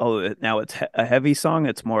like, oh, now it's a heavy song.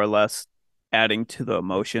 It's more or less adding to the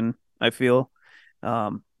emotion, I feel.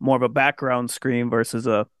 More of a background scream versus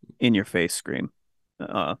a in your face scream.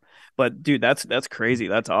 But dude, that's crazy.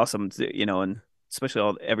 That's awesome. And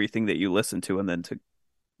especially everything that you listen to, and then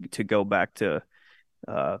to go back to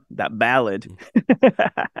that ballad.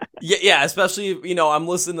 yeah, especially, I'm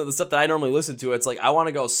listening to the stuff that I normally listen to. It's like, I want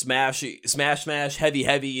to go smash,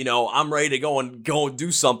 heavy, I'm ready to go and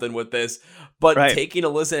do something with this. But taking a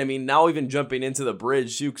listen, I mean, now even jumping into the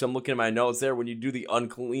bridge too, because I'm looking at my notes there when you do the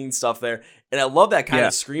unclean stuff there. And I love that kind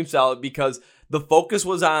of scream style, because the focus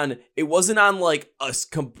it wasn't on like a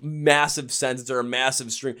massive sentence or a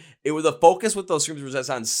massive string. It was, the focus with those screams was just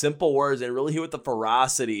on simple words and really hit with the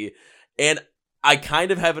ferocity. And I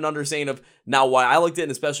kind of have an understanding of now why I liked it,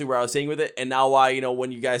 and especially where I was saying with it, and now why,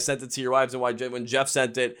 when you guys sent it to your wives, and why when Jeff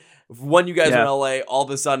sent it, when you guys were in LA, all of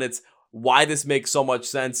a sudden it's why this makes so much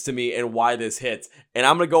sense to me and why this hits. And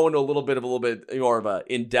I'm going to go into a little bit more of a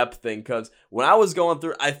in-depth thing, because when I was going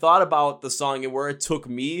through, I thought about the song, and where it took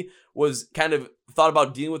me was kind of thought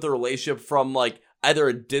about dealing with a relationship from like either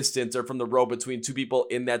a distance or from the road between two people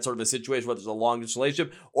in that sort of a situation, whether it's a long distance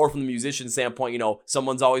relationship or from the musician standpoint,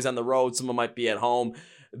 someone's always on the road, someone might be at home.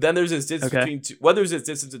 Then there's this distance between two, whether there's this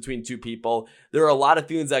distance between two people, there are a lot of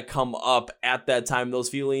feelings that come up at that time. Those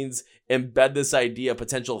feelings embed this idea of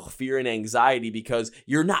potential fear and anxiety, because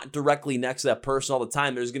you're not directly next to that person all the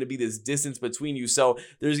time. There's going to be this distance between you. So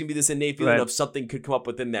there's going to be this innate feeling of something could come up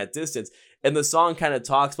within that distance. And the song kind of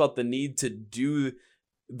talks about the need to do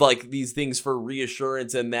like these things for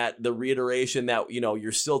reassurance, and that the reiteration that,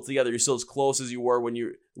 you're still together, you're still as close as you were when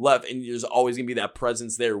you left, and there's always gonna be that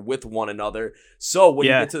presence there with one another. So when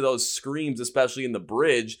you get to those screams, especially in the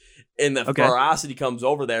bridge, and the ferocity comes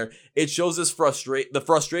over there, it shows us the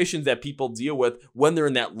frustrations that people deal with when they're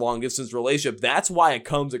in that long distance relationship. That's why it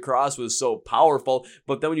comes across was so powerful.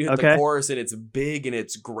 But then when you hit the chorus, and it's big and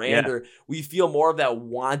it's grander, we feel more of that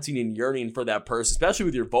wanting and yearning for that person, especially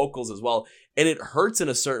with your vocals as well. And it hurts in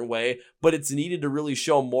a certain way, but it's needed to really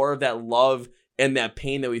show more of that love and that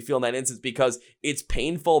pain that we feel in that instance, because it's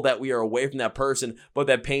painful that we are away from that person, but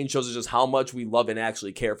that pain shows us just how much we love and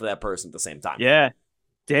actually care for that person at the same time. Yeah.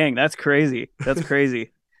 Dang, that's crazy. That's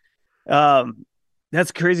crazy.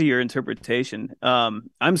 That's crazy, your interpretation.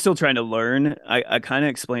 I'm still trying to learn. I kind of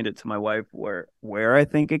explained it to my wife where I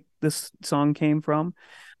think this song came from.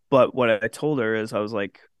 But what I told her is, I was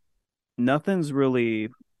like, nothing's really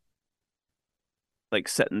like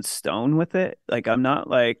set in stone with it. Like, I'm not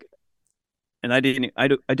like, and I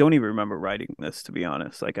don't even remember writing this, to be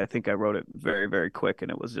honest. Like, I think I wrote it very, very quick,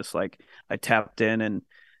 and it was just like I tapped in, and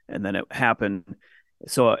and then it happened.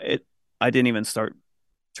 So I didn't even start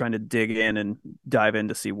trying to dig in and dive in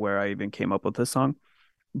to see where I even came up with this song.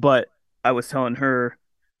 But I was telling her,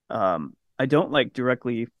 I don't like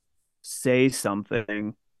directly say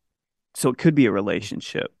something, so it could be a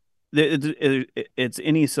relationship. It's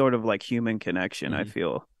any sort of like human connection. I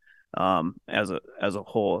feel, as a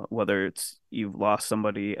whole, whether it's you've lost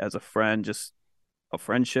somebody as a friend, just a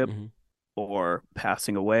friendship, or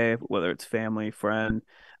passing away, whether it's family, friend.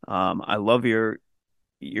 I love your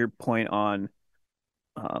point on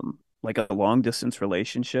like a long distance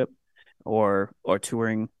relationship or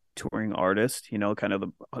touring artist, kind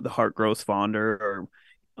of the heart grows fonder, or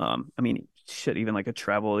I mean shit, even like a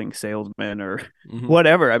traveling salesman or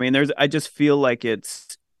whatever. I mean, I just feel like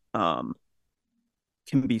it's can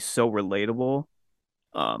be so relatable,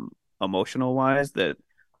 emotional wise, that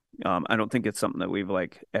I don't think it's something that we've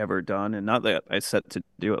like ever done, and not that I set to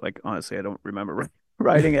do it. Like, honestly, I don't remember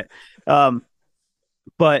writing it.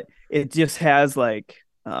 But it just has like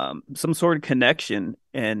some sort of connection,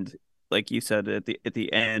 and like you said at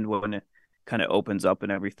the end, when it kind of opens up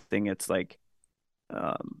and everything, it's like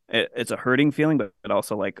it's a hurting feeling, but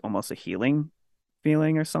also like almost a healing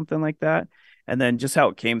feeling or something like that. And then just how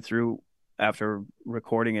it came through after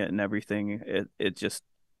recording it and everything, it just,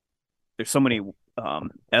 there's so many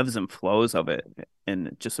ebbs and flows of it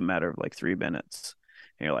in just a matter of like 3 minutes,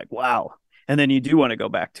 and you're like, wow. And then you do want to go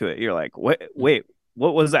back to it. You're like, wait,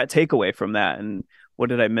 what was that takeaway from that, and what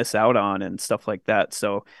did I miss out on, and stuff like that.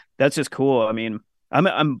 So that's just cool. I mean,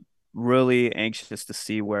 I'm really anxious to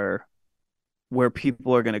see where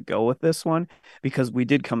people are going to go with this one, because we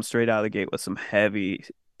did come straight out of the gate with some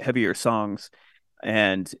heavier songs,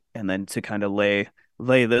 and then to kind of lay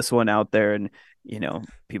this one out there, and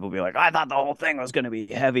people be like, I thought the whole thing was going to be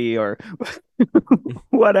heavy, or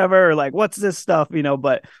whatever, or like, what's this stuff,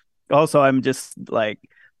 but also I'm just like,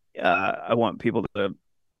 I want people to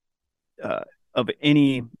of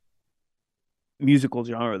any musical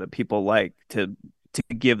genre that people like to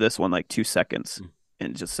give this one like 2 seconds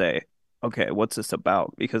and just say, okay, what's this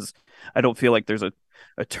about? Because I don't feel like there's a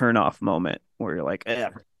turn off moment where you're like,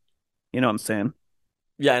 you know what I'm saying?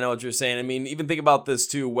 Yeah, I know what you're saying. I mean, even think about this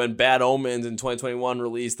too. When Bad Omens in 2021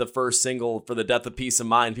 released the first single for the Death of Peace of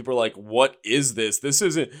Mind, people are like, "What is this? This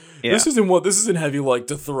isn't heavy like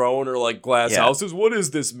The Throne or like Glass Houses. What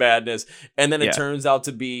is this madness?" And then it turns out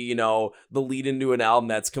to be, the lead into an album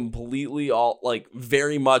that's completely all like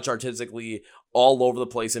very much artistically all over the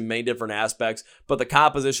place in many different aspects, but the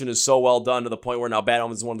composition is so well done to the point where now Bad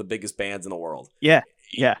Omens is one of the biggest bands in the world. Yeah.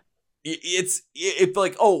 It's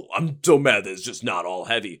like, oh, I'm so mad that it's just not all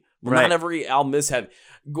heavy. Well, right. Not every album is heavy.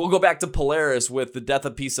 We'll go back to Polaris with The Death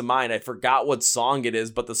of Peace of Mind. I forgot what song it is,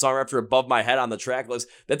 but the song after Above My Head on the track list,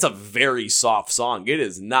 that's a very soft song. It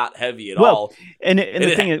is not heavy at all. And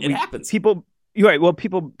the thing is, happens. People, you're right. Well,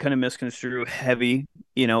 people kind of misconstrue heavy,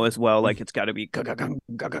 as well. Like it's got to be,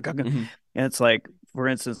 and it's like, for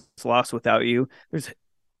instance, Lost Without You. There's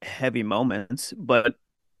heavy moments, but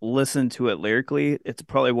listen to it lyrically, it's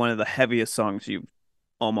probably one of the heaviest songs you've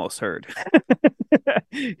almost heard.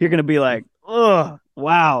 You're gonna be like, oh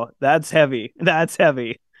wow, that's heavy.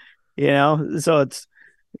 So it's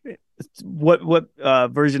what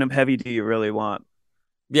version of heavy do you really want?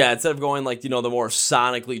 Yeah, instead of going like, the more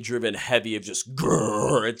sonically driven heavy of just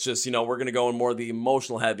grrr, it's just, we're going to go in more the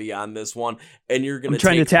emotional heavy on this one. And you're going to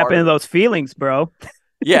trying to tap into those feelings, bro.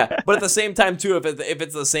 Yeah, but at the same time, too, if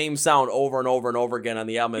it's the same sound over and over and over again on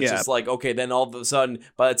the album, it's just like, okay, then all of a sudden,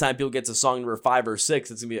 by the time people get to song number 5 or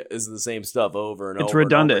 6, it's going to be the same stuff over and over. It's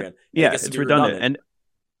redundant. And over again. Yeah, it's redundant. And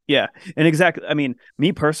yeah, and exactly. I mean,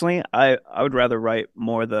 me personally, I would rather write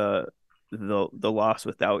more the Lost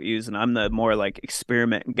Without Yous, and I'm the more like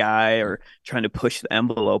experiment guy, or trying to push the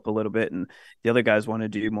envelope a little bit, and the other guys want to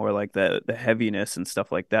do more like the heaviness and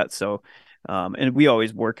stuff like that. So, and we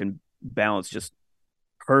always work and balance just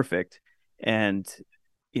perfect. And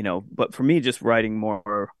but for me, just writing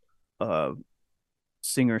more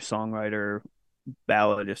singer songwriter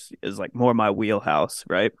ballad is like more my wheelhouse,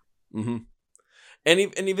 right? And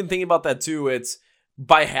even thinking about that too, it's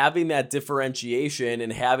by having that differentiation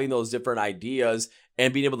and having those different ideas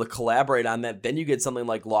and being able to collaborate on that, then you get something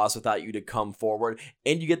like Lost Without You to come forward,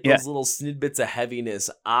 and you get those little snidbits of heaviness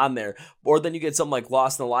on there. Or then you get something like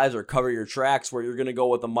Lost in the Lives or Cover Your Tracks, where you're going to go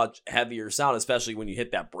with a much heavier sound, especially when you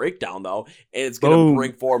hit that breakdown, though. And it's going to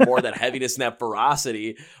bring forward more of that heaviness and that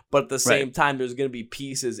ferocity. But at the same time, there's going to be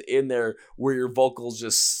pieces in there where your vocals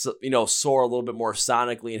just, soar a little bit more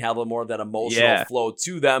sonically and have a little more of that emotional flow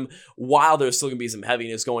to them, while there's still going to be some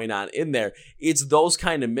heaviness going on in there. It's those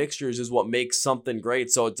kind of mixtures is what makes something great. great.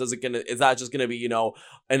 So it's not just gonna be, you know,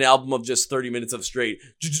 an album of just 30 minutes of straight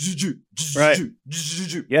Right.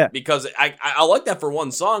 Yeah. Because I like that for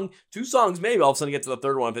one song. 2 songs maybe, all of a sudden get to the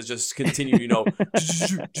third one if it's just continued, you know,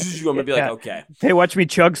 I'm gonna be like, okay. Hey, watch me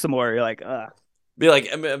chug some more. You're like, Be like,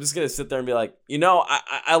 I'm just gonna sit there and be like, you know,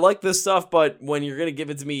 I like this stuff, but when you're gonna give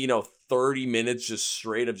it to me, you know, 30 minutes just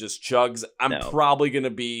straight of just chugs, I'm probably gonna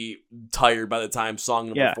be tired by the time song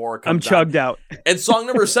number 4 comes. I'm chugged out. And song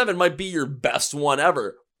number 7 might be your best one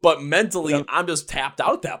ever, but mentally, I'm just tapped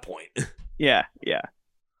out at that point. Yeah.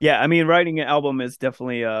 I mean, writing an album is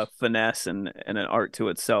definitely a finesse and an art to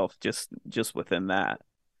itself. Just within that.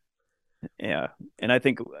 Yeah, and I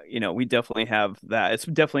think, you know, we definitely have that. It's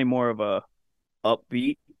definitely more of a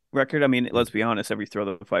upbeat record. I mean, let's be honest, every Throw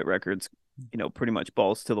the Fight record's, you know, pretty much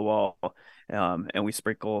balls to the wall, and we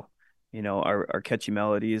sprinkle, you know, our catchy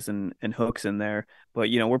melodies and hooks in there, but,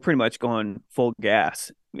 you know, we're pretty much going full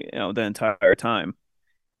gas, you know, the entire time.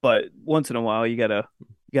 But once in a while you gotta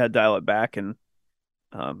dial it back and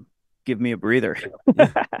give me a breather.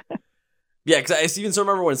 Yeah, because I even still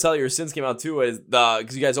remember when Sell Your Sins came out too,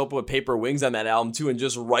 because you guys opened with Paper Wings on that album too, and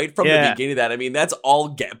just right from the beginning of that, I mean, that's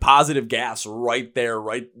all positive gas right there,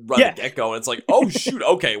 right the get-go, and it's like, oh shoot,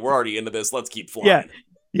 okay, we're already into this, let's keep flying.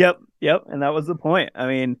 Yeah, yep, and that was the point. I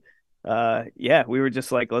mean, we were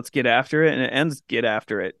just like, let's get after it, and it ends get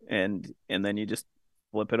after it, and then you just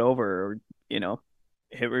flip it over, or, you know,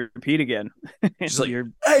 hit repeat again. Just like,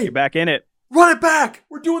 you're back in it. Run it back.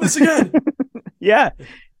 We're doing this again. Yeah.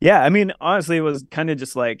 I mean, honestly, it was kind of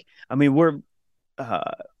just like, I mean, we're,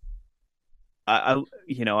 I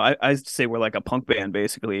say we're like a punk band,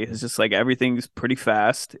 basically. It's just like everything's pretty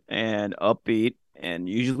fast and upbeat and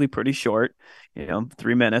usually pretty short, you know,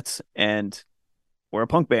 3 minutes, and we're a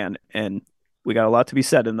punk band, and we got a lot to be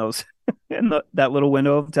said in those, that little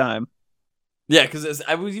window of time. Yeah, because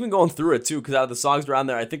I was even going through it too, because out of the songs around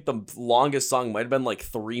there, I think the longest song might have been like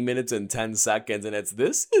 3 minutes and 10 seconds, and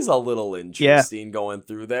this is a little interesting going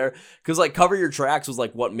through there, because like Cover Your Tracks was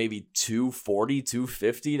like, what, maybe 240,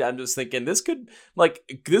 250. I'm just thinking this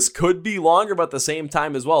could be longer, but at the same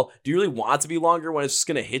time as well, do you really want it to be longer when it's just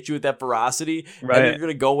gonna hit you with that ferocity, right? And then you're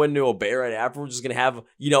gonna go into Obey right afterwards, just gonna have,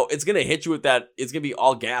 you know, it's gonna hit you with that, it's gonna be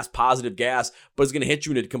all gas, positive gas, but it's gonna hit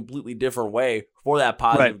you in a completely different way for that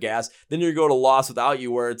positive gas. Then you go to Lost Without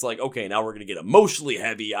You, where it's like, okay, now we're going to get emotionally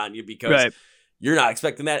heavy on you because you're not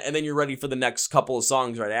expecting that. And then you're ready for the next couple of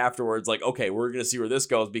songs right afterwards. Like, okay, we're going to see where this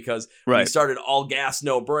goes, because we started all gas,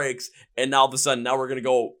 no brakes. And now all of a sudden, now we're going to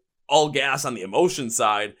go all gas on the emotion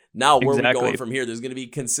side. Now where are we going from here? There's going to be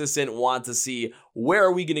consistent want to see, where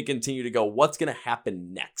are we going to continue to go? What's going to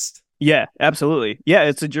happen next? Yeah, absolutely. Yeah,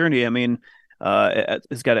 it's a journey. I mean,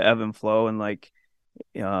 it's got to ebb and flow. And like,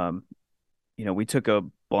 you know, we took a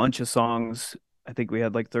bunch of songs. I think we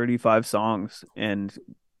had like 35 songs and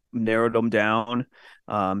narrowed them down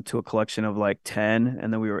to a collection of like 10.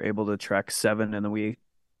 And then we were able to track 7. And then we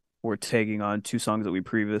were tagging on 2 songs that we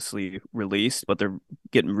previously released, but they're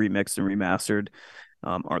getting remixed and remastered.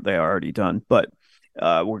 They are already done, but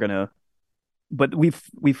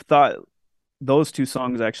we've thought those 2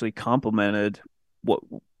 songs actually complemented what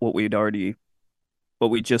we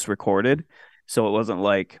just recorded. So it wasn't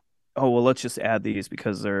like, oh, well, let's just add these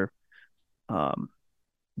because they're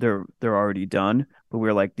already done. But we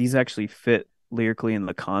were like, these actually fit lyrically in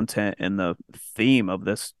the content and the theme of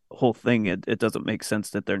this whole thing. It doesn't make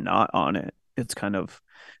sense that they're not on it. It's kind of,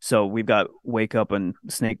 so we've got Wake Up and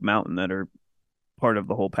Snake Mountain that are part of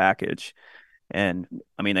the whole package. And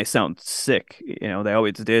I mean, they sound sick, you know, they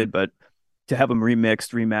always did, but to have them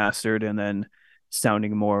remixed, remastered, and then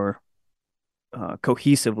sounding more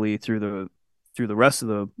cohesively through the rest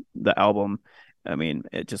of the album, I mean,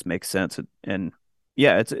 it just makes sense. And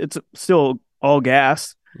yeah, it's still all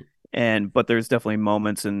gas, but there's definitely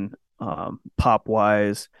moments in pop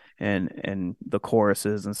wise and the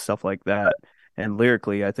choruses and stuff like that. And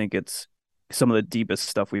lyrically, I think it's some of the deepest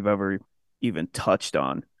stuff we've ever even touched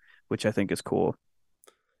on, which I think is cool.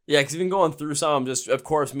 Yeah, because even going through some, just, of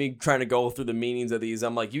course, me trying to go through the meanings of these,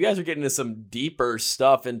 I'm like, you guys are getting into some deeper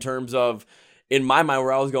stuff in terms of, in my mind,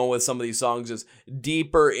 where I was going with some of these songs is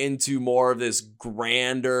deeper into more of this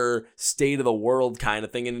grander state of the world kind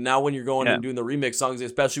of thing. And now when you're going and doing the remix songs,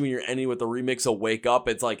 especially when you're ending with the remix of Wake Up,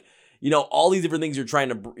 it's like, you know, all these different things you're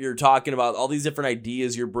talking about, all these different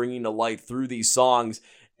ideas you're bringing to light through these songs.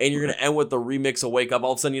 and you're going to end with the remix of Wake Up.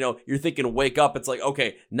 All of a sudden, you're thinking Wake Up. It's like,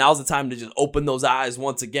 okay, now's the time to just open those eyes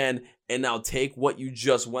once again and now take what you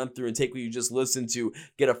just went through and take what you just listened to,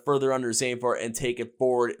 get a further understanding for it, and take it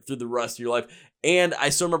forward through the rest of your life. And I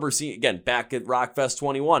still remember seeing, again, back at Rockfest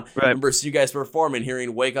 21, I remember seeing you guys perform and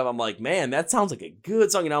hearing Wake Up. I'm like, man, that sounds like a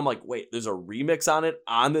good song. And now I'm like, wait, there's a remix on it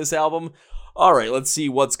on this album? All right, let's see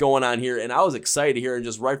what's going on here. And I was excited to hear it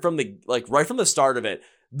just right from the start of it.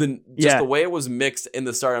 The way it was mixed in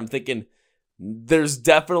the start, I'm thinking there's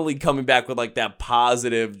definitely coming back with like that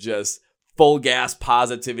positive, just full gas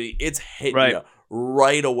positivity. It's hitting you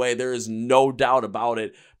right away. There is no doubt about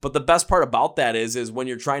it. But the best part about that is when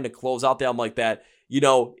you're trying to close out the album like that,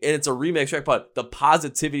 and it's a remix track, but the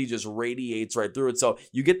positivity just radiates right through it. So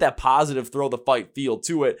you get that positive throw the fight feel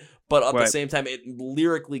to it. But at the same time, it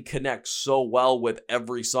lyrically connects so well with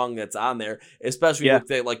every song that's on there, especially with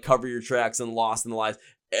like Cover Your Tracks and Lost in the Lies.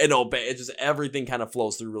 And it just everything kind of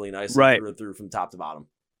flows through really nicely through from top to bottom.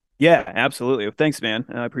 Yeah, absolutely. Thanks, man.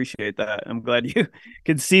 I appreciate that. I'm glad you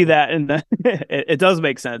can see that, and it does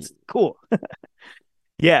make sense. Cool.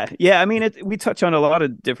 Yeah. I mean, we touch on a lot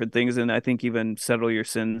of different things, and I think even Settle Your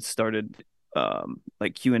Sins started.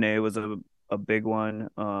 Like Q&A was a big one.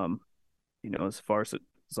 As far as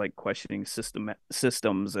it's like questioning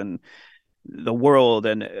systems and the world,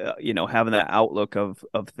 and having that outlook of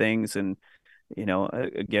things, and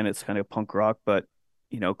again, it's kind of punk rock, but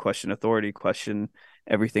question authority, question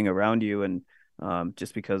everything around you, and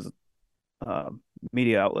just because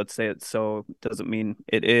media outlets say it so doesn't mean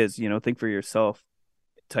it is. Think for yourself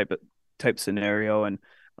type scenario, and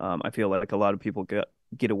I feel like a lot of people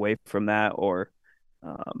get away from that, or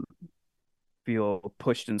feel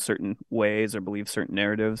pushed in certain ways or believe certain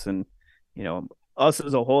narratives, and us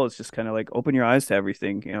as a whole, it's just kind of like open your eyes to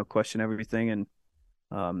everything, question everything,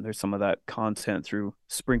 and there's some of that content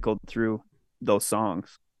sprinkled through those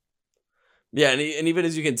songs. Yeah, and even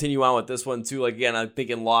as you continue on with this one too, like again, I'm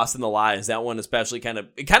thinking Lost in the Lies, that one especially kind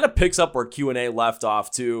of picks up where Q&A left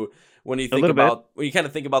off too. When you think about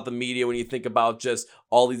the media, when you think about just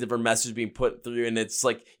all these different messages being put through, and it's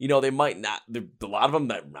like, they might not, a lot of them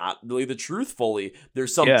that are not really the truth fully.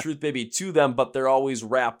 There's some truth maybe to them, but they're always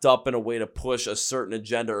wrapped up in a way to push a certain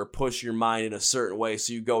agenda or push your mind in a certain way.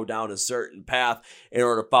 So you go down a certain path in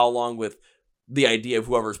order to follow along with the idea of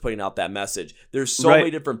whoever's putting out that message. There's so many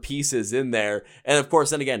different pieces in there. And of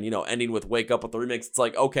course, then again, ending with Wake Up with the remix, it's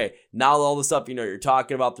like, okay, now all the stuff, you're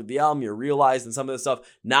talking about through the album, you're realizing some of this stuff,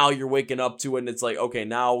 now you're waking up to it, and it's like, okay,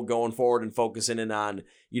 now going forward and focusing in on,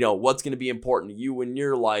 what's going to be important to you in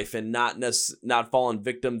your life, and not falling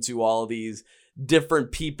victim to all of these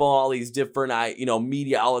different people, all these different,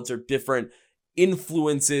 media outlets or different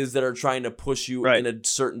influences that are trying to push you in a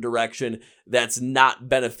certain direction that's not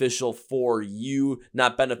beneficial for you,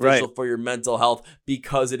 not beneficial for your mental health,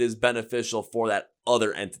 because it is beneficial for that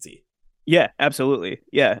other entity. Yeah, absolutely.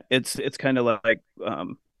 Yeah, it's kind of like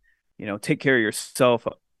take care of yourself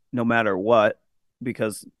no matter what,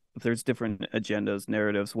 because if there's different agendas,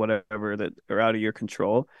 narratives, whatever that are out of your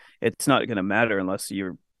control, it's not going to matter unless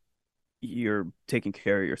you're taking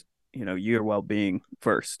care of your well-being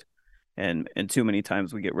first. And too many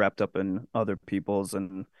times we get wrapped up in other people's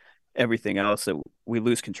and everything else that we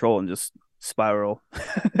lose control and just spiral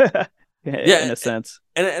in a sense.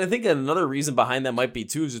 And I think another reason behind that might be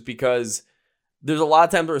too, is just because there's a lot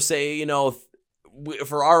of times where say,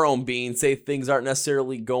 for our own being, say things aren't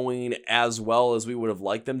necessarily going as well as we would have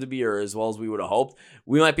liked them to be, or as well as we would have hoped.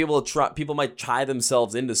 We might be able to people might tie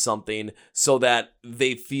themselves into something so that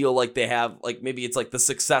they feel like they have, like, maybe it's like the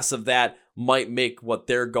success of that might make what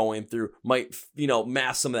they're going through, might,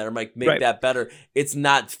 mask some of that, or might make that better. It's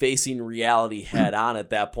not facing reality head on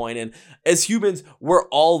at that point. And as humans, we're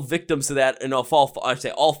all victims to that, and all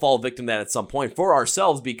fall victim to that at some point for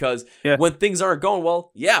ourselves, because when things aren't going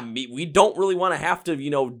well, we don't really want to have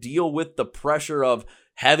to, deal with the pressure of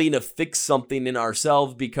having to fix something in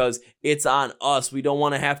ourselves, because it's on us. We don't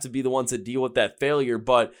want to have to be the ones that deal with that failure.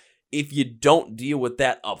 But if you don't deal with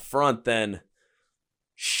that up front, then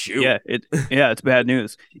shoot. It's bad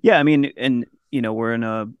news. Yeah, I mean, and we're in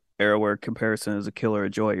a era where comparison is a killer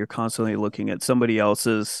of joy. You're constantly looking at somebody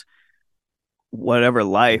else's whatever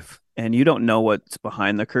life, and you don't know what's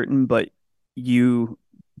behind the curtain, but you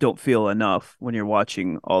don't feel enough when you're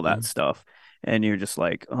watching all that stuff, and you're just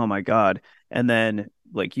like, oh my God. And then,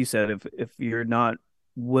 like you said, if you're not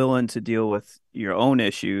willing to deal with your own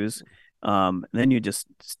issues, then you just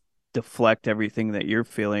deflect everything that you're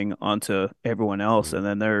feeling onto everyone else, and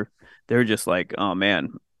then they're just like, oh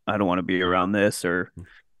man, I don't want to be around this, or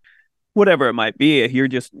whatever it might be. You're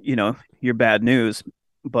just, you're bad news.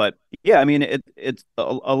 But yeah, I mean, it's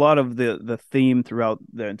a lot of the theme throughout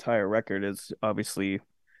the entire record is obviously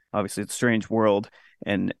it's Strange World,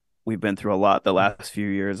 and we've been through a lot the last few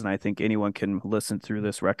years, and I think anyone can listen through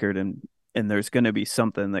this record and there's going to be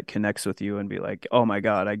something that connects with you and be like, oh my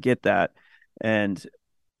God, I get that. And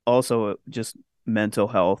also just mental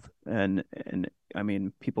health, and I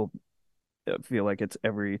mean, people feel like it's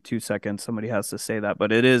every 2 seconds somebody has to say that,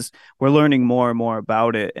 but it is, we're learning more and more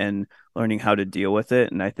about it and learning how to deal with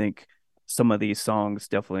it. And I think some of these songs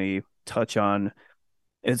definitely touch on,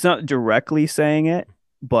 it's not directly saying it,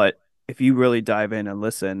 but if you really dive in and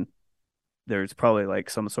listen, there's probably like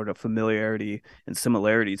some sort of familiarity and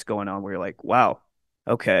similarities going on where you're like, wow,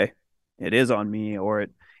 okay, it is on me, or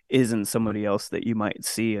it is in somebody else that you might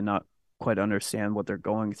see and not quite understand what they're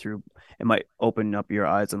going through. It might open up your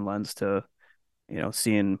eyes and lens to,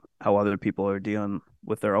 seeing how other people are dealing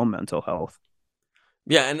with their own mental health.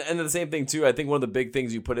 Yeah, and the same thing too. I think one of the big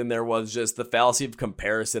things you put in there was just the fallacy of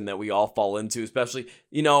comparison that we all fall into, especially,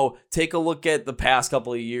 take a look at the past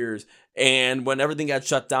couple of years, and when everything got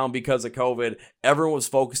shut down because of COVID, everyone was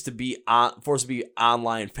forced to be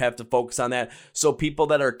online, have to focus on that. So people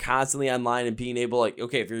that are constantly online and being able, like,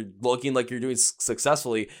 okay, if you're looking like you're doing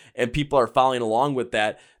successfully and people are following along with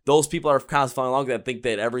that, those people are constantly following along that think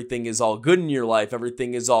that everything is all good in your life,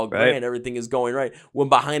 everything is all grand, right, everything is going right, when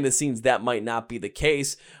behind the scenes that might not be the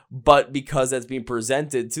case. But because that's being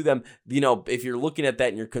presented to them, if you're looking at that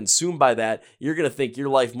and you're consumed by that, you're going to think your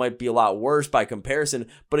life might be a lot worse by comparison.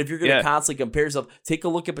 But if you're going to constantly compare yourself, take a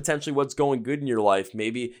look at potentially what's going good in your life.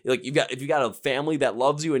 Maybe like if you got a family that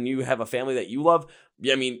loves you and you have a family that you love,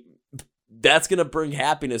 I mean, that's going to bring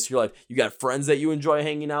happiness to your life. You got friends that you enjoy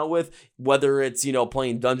hanging out with, whether it's,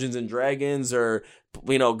 playing Dungeons and Dragons or,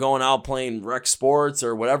 going out playing rec sports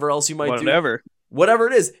or whatever else you might do. Whatever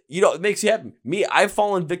it is, it makes you happy. Me, I've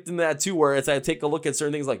fallen victim to that too, where I take a look at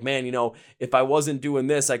certain things like, man, if I wasn't doing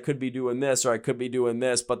this, I could be doing this, or I could be doing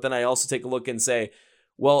this. But then I also take a look and say,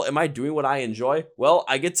 well, am I doing what I enjoy? Well,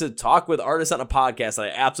 I get to talk with artists on a podcast that I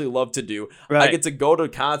absolutely love to do. Right. I get to go to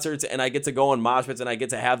concerts and I get to go on mosh pits and I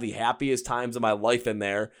get to have the happiest times of my life in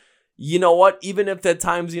there. You know what? Even if at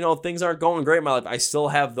times, things aren't going great in my life, I still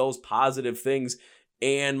have those positive things.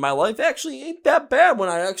 And my life actually ain't that bad when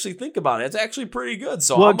I actually think about it. It's actually pretty good.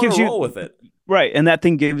 So I'm going to roll with it. Right. And that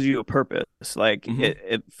thing gives you a purpose. Like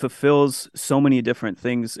it fulfills so many different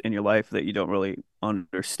things in your life that you don't really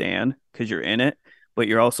understand because you're in it. But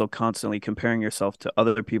you're also constantly comparing yourself to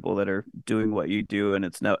other people that are doing what you do, and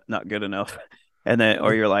it's not good enough. And then,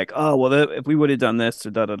 or you're like, oh, well, if we would have done this, or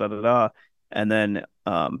da da da da da, and then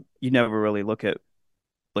you never really look at,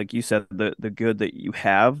 like you said, the good that you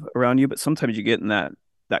have around you. But sometimes you get in that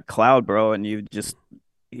cloud, bro, and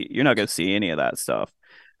you're not gonna see any of that stuff.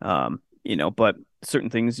 But certain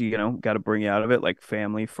things got to bring you out of it, like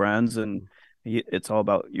family, friends, and it's all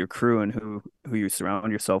about your crew and who you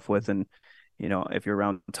surround yourself with. And if you're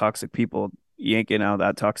around toxic people, you ain't getting out of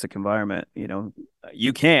that toxic environment.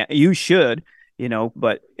 You should,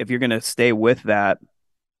 but if you're going to stay with that,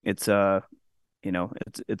 it's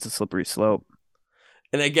it's a slippery slope.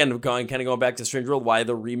 And again, going back to Strange World, why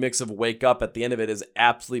the remix of Wake Up at the end of it is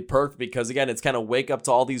absolutely perfect, because again, it's kind of wake up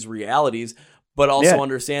to all these realities, but also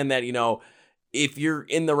understand that, if you're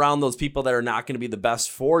around those people that are not going to be the best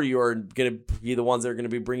for you, or going to be the ones that are going to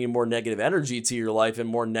be bringing more negative energy to your life and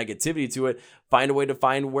more negativity to it, find a way to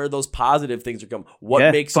find where those positive things are coming.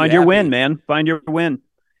 What makes find you your happy. Win, man. Find your win.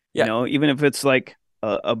 Yeah. Even if it's like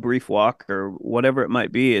a brief walk or whatever it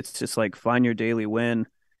might be, it's just like find your daily win,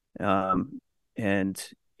 and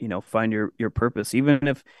find your purpose. Even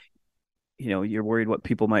if you're worried what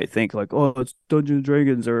people might think, like, oh, it's Dungeons and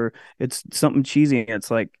Dragons or it's something cheesy. It's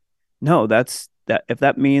like, no, that's that. If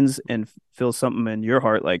that means and feels something in your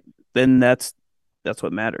heart, like, then that's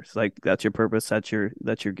what matters. Like, that's your purpose. That's your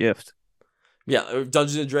gift. Yeah,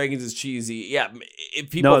 Dungeons and Dragons is cheesy. Yeah, if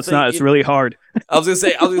people it's not. It's really hard. I was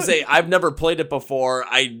gonna say I've never played it before.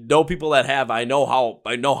 I know people that have. I know how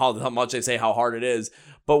much they say how hard it is.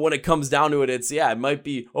 But when it comes down to it, it's it might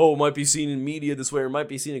be seen in media this way, or it might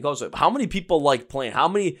be seen in culture. How many people like playing? How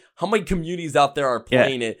many communities out there are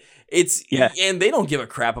playing it? And they don't give a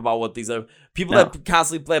crap about what these are. People that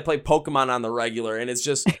constantly play Pokemon on the regular, and it's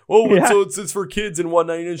just so it's for kids and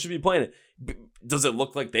whatnot. You should be playing it. Does it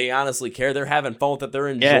look like they honestly care? They're having fun with it. They're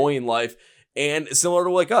enjoying life. And similar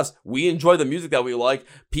to like us, we enjoy the music that we like.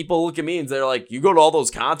 People look at me and they're like, you go to all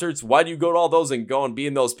those concerts? Why do you go to all those and go and be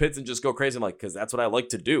in those pits and just go crazy? I'm like, because that's what I like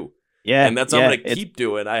to do. Yeah. And that's what I'm going to keep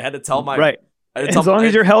doing. I had to tell my... Right. As long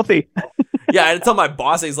as you're healthy. Yeah, I had to tell my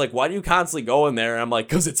boss, he's like, why do you constantly go in there? And I'm like,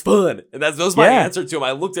 because it's fun. And that was my answer to him.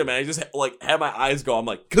 I looked at him and I just like had my eyes go. I'm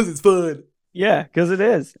like, because it's fun. Yeah, because it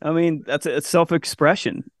is. I mean, that's a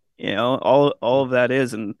self-expression. You know, all of that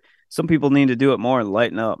is, and some people need to do it more and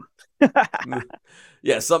lighten up.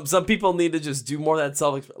 Yeah, some people need to just do more of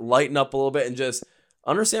that lighten up a little bit and just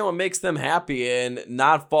understand what makes them happy and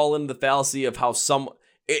not fall into the fallacy of how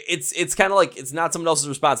it's kind of like it's not someone else's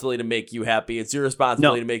responsibility to make you happy. It's your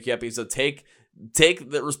responsibility No, to make you happy. So take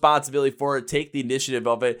the responsibility for it, take the initiative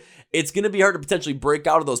of it. It's going to be hard to potentially break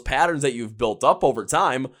out of those patterns that you've built up over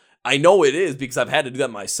time. I know it is because I've had to do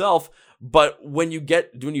that myself. But when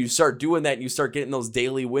you start doing that and you start getting those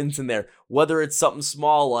daily wins in there, whether it's something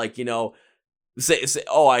small like, say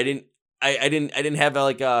oh, I didn't have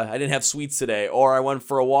I didn't have sweets today, or I went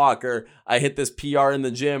for a walk, or I hit this PR in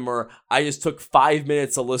the gym, or I just took 5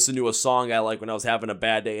 minutes to listen to a song I like when I was having a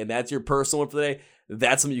bad day, and that's your personal win for the day.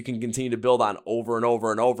 That's something you can continue to build on over and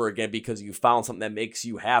over and over again because you found something that makes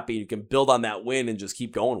you happy. You can build on that win and just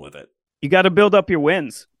keep going with it. you got to build up your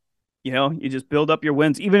wins. You know, you just build up your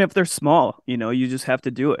wins, even if they're small. You know, you just have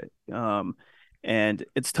to do it. And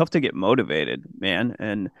it's tough to get motivated, man.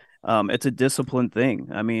 And it's a discipline thing.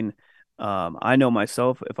 I mean, I know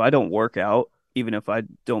myself, if I don't work out, even if I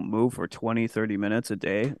don't move for 20, 30 minutes a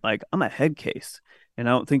day, like I'm a head case. And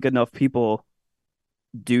I don't think enough people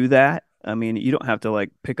do that. I mean, you don't have to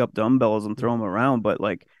like pick up dumbbells and throw them around, but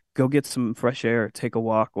like go get some fresh air, take a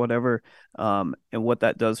walk, whatever. And what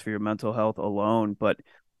that does for your mental health alone. But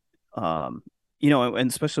and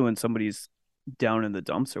especially when somebody's down in the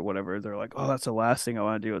dumps or whatever, they're like, oh, that's the last thing I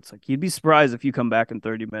want to do. It's like, you'd be surprised if you come back in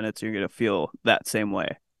 30 minutes, you're going to feel that same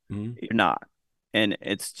way. Mm-hmm. You're not. And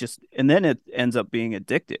it's just, and then it ends up being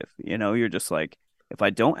addictive. You know, you're just like, if I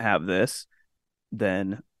don't have this,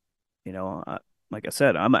 then, like I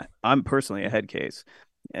said, I'm personally a head case.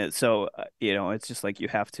 And so, it's just like, you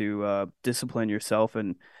have to discipline yourself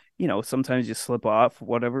and, sometimes you slip off,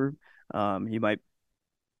 whatever. You might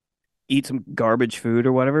eat some garbage food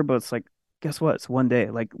or whatever, but it's like, guess what? It's one day.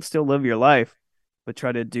 Like, still live your life, but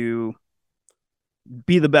try to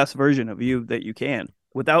be the best version of you that you can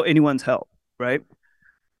without anyone's help, right?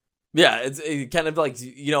 Yeah, it kind of like,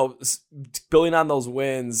 building on those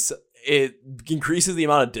wins, it increases the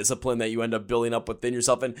amount of discipline that you end up building up within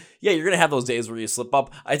yourself. And yeah, you're going to have those days where you slip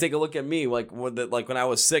up. I take a look at me, like when I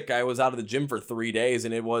was sick, I was out of the gym for 3 days,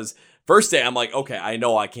 and it was first day, I'm like, okay, I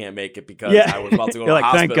know I can't make it because I was about to go to the like,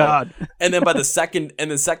 hospital. Thank God. And then by the second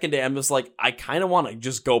day, I'm just like, I kind of want to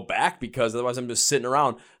just go back because otherwise I'm just sitting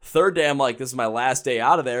around. Third day, I'm like, this is my last day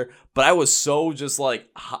out of there. But I was so just like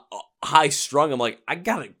high strung. I'm like, I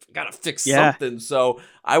gotta fix something. So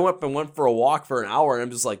I went for a walk for an hour, and I'm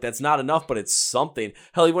just like, that's not enough, but it's something.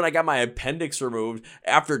 Hell, even when I got my appendix removed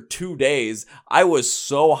after 2 days, I was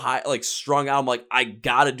so high, like strung out. I'm like, I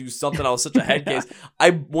gotta do something. I was such a head case.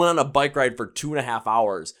 I went on a bike ride for 2.5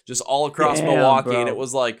 hours, just all across Milwaukee, bro. And it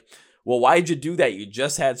was like, well, why'd you do that? You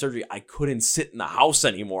just had surgery. I couldn't sit in the house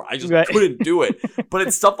anymore. I just couldn't do it. But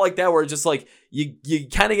it's stuff like that where it's just like you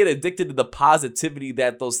kind of get addicted to the positivity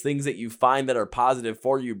that those things that you find that are positive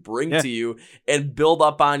for you bring to you, and build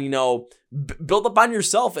up on, build up on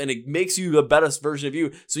yourself, and it makes you the best version of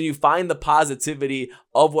you. So you find the positivity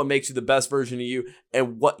of what makes you the best version of you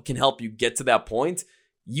and what can help you get to that point.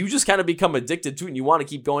 You just kind of become addicted to it, and you want to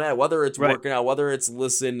keep going at it, whether it's working out, whether it's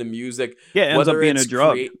listening to music, it ends up being a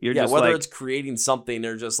drug. Whether it's creating something,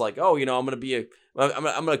 they're just like, oh, I'm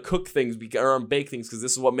gonna cook things or bake things because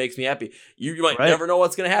this is what makes me happy. You might never know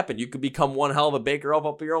what's gonna happen. You could become one hell of a baker, open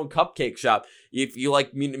up your own cupcake shop. If you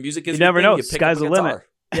like music, you never know. Sky's the limit.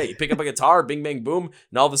 Yeah, you pick up a guitar, bing, bang, boom,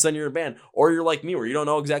 and all of a sudden you're in a band. Or you're like me, where you don't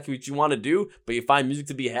know exactly what you want to do, but you find music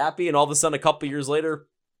to be happy, and all of a sudden, a couple years later,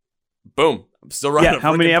 boom, I'm still running.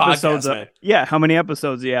 How many episodes? How many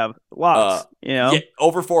episodes do you have? Lots.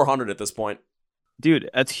 Over 400 at this point. Dude,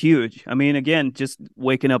 that's huge. I mean, again, just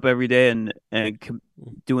waking up every day and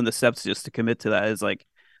doing the steps just to commit to that is like,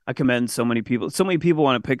 I commend so many people. So many people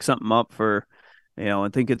want to pick something up for,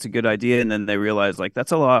 and think it's a good idea, and then they realize like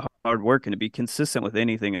that's a lot of hard work, and to be consistent with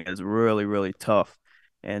anything is really, really tough.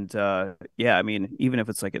 And I mean, even if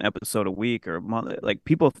it's like an episode a week or a month, like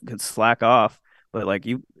people could slack off. But like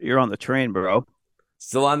you're on the train, bro.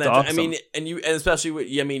 Still on that. Awesome. I mean, and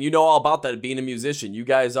especially, all about that being a musician. You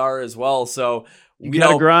guys are as well. So you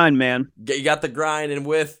got to grind, man. You got the grind, and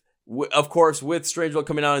of course, with Strangeville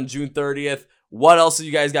coming out on June 30th, what else have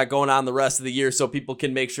you guys got going on the rest of the year so people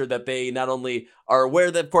can make sure that they not only are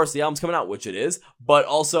aware that, of course, the album's coming out, which it is, but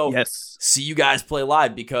also see you guys play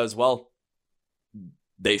live because, well,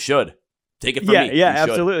 they should. Take it from me. Yeah,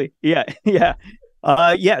 absolutely. Yeah.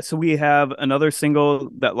 So we have another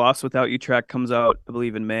single, That Lost Without You track comes out, I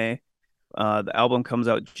believe, in May. The album comes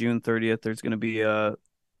out June 30th. There's going to be a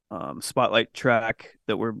spotlight track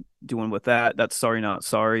that we're doing with that. That's Sorry Not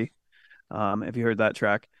Sorry. Have you heard that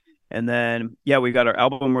track? And then yeah, we got our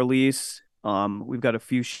album release. We've got a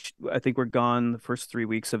few. I think we're gone the first 3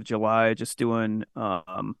 weeks of July, just doing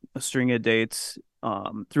a string of dates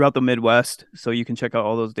throughout the Midwest. So you can check out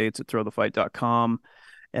all those dates at throwthefight.com.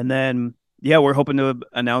 And then yeah, we're hoping to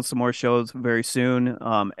announce some more shows very soon.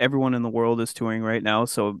 Everyone in the world is touring right now,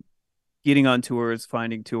 so getting on tours,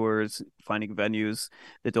 finding venues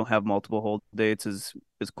that don't have multiple hold dates is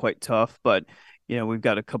quite tough. But we've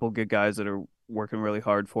got a couple good guys that are working really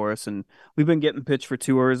hard for us, and we've been getting pitched for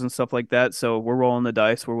tours and stuff like that. So we're rolling the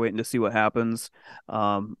dice. We're waiting to see what happens.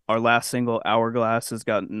 Our last single, Hourglass, has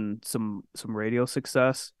gotten some radio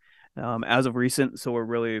success as of recent. So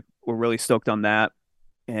we're really stoked on that.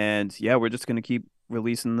 And yeah, we're just gonna keep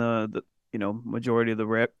releasing the majority of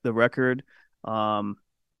the record.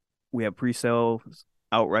 We have pre-sales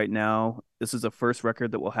out right now. This is the first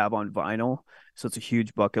record that we'll have on vinyl, so it's a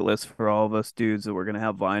huge bucket list for all of us dudes that we're gonna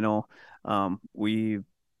have vinyl. We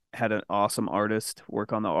had an awesome artist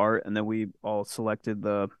work on the art, and then we all selected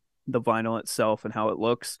the vinyl itself and how it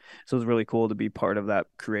looks. So it was really cool to be part of that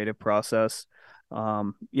creative process.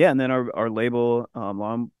 And then our label,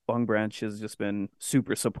 Long Branch, has just been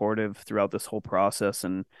super supportive throughout this whole process,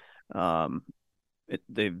 and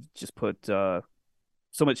they've just put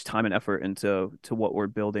so much time and effort into what we're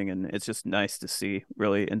building, and it's just nice to see,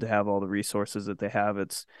 really, and to have all the resources that they have.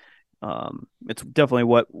 It's definitely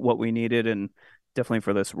what we needed, and definitely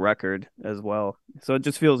for this record as well. So it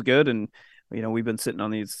just feels good, and we've been sitting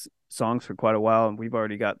on these songs for quite a while, and we've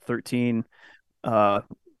already got 13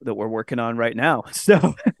 that we're working on right now.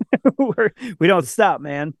 So we don't stop,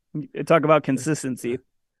 man. Talk about consistency.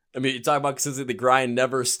 I mean, you talk about consistency, the grind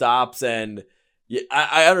never stops. And yeah,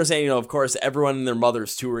 I understand, of course, everyone and their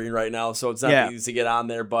mother's touring right now, so it's not easy to get on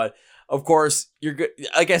there. But of course, you're good.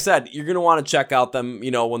 Like I said, you're going to want to check out them,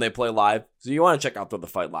 when they play live. So you want to check out the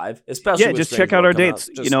Fight live, especially. Yeah, just check out our dates.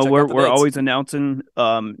 We're always announcing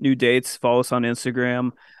new dates. Follow us on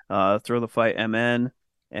Instagram, Throw the Fight MN.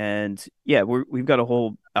 And yeah, we've got a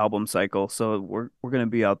whole album cycle, so we're gonna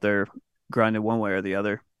be out there grinding one way or the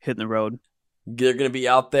other, hitting the road. They're gonna be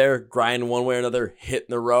out there grinding one way or another, hitting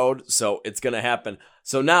the road. So it's gonna happen.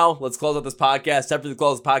 So now let's close out this podcast. Time to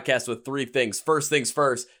close the podcast with 3 things. First things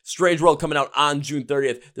first, Strange World coming out on June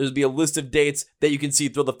 30th. There's be a list of dates that you can see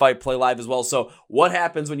Throw the Fight play live as well. So what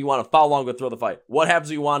happens when you want to follow along with Throw the Fight? What happens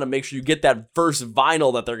when you want to make sure you get that first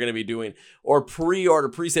vinyl that they're going to be doing, or pre-order,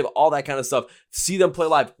 pre-save, all that kind of stuff? See them play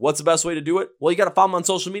live. What's the best way to do it? Well, you got to follow them on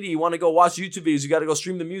social media. You want to go watch YouTube videos. You got to go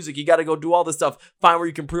stream the music. You got to go do all this stuff. Find where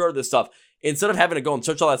you can pre-order this stuff. Instead of having to go and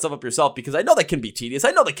search all that stuff up yourself, because I know that can be tedious. I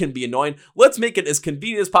know that can be annoying. Let's make it as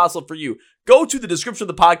convenient as possible for you. Go to the description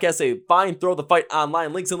of the podcast, say, find Throw the Fight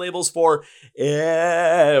online. Links and labels for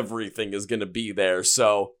everything is going to be there.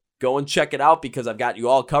 So go and check it out, because I've got you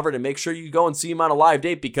all covered, and make sure you go and see them on a live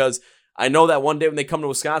date, because I know that one day when they come to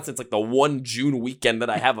Wisconsin, it's like the 1 June weekend that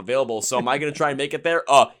I have available. So am I going to try and make it there?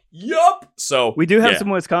 Yup. So we do have some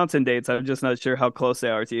Wisconsin dates. I'm just not sure how close they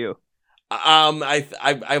are to you.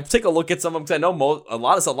 I take a look at some of them, because I know a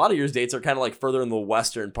lot of your dates are kind of like further in the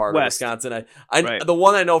western part of Wisconsin. Right. The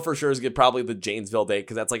one I know for sure is probably the Janesville date,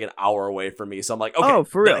 because that's like an hour away from me. So I'm like, okay,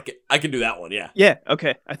 for real, I can do that one. Yeah. Yeah.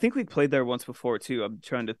 Okay. I think we played there once before too. I'm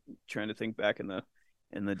trying to think back in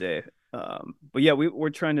the day. But yeah,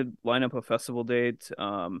 we're trying to line up a festival date.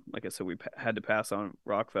 Like I said, we had to pass on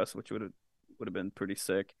Rockfest, which would have been pretty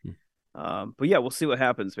sick. But yeah, we'll see what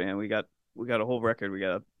happens, man. We got a whole record.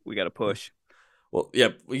 We got to push. Well, yeah,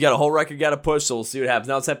 we got a whole record, got to push, so we'll see what happens.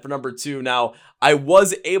 Now it's time for number 2. Now, I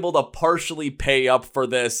was able to partially pay up for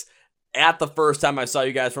this at the first time I saw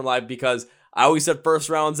you guys from live, because I always said first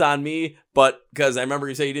round's on me, but because I remember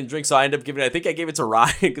you said you didn't drink, so I ended up giving it, I think I gave it to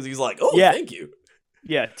Ryan, because he's like, thank you.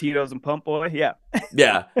 Yeah, Tito's and Pump Boy, yeah.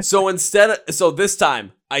 Yeah, so this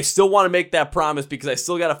time, I still want to make that promise, because I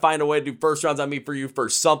still got to find a way to do first rounds on me for you for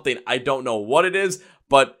something. I don't know what it is,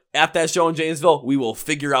 but at that show in Janesville, we will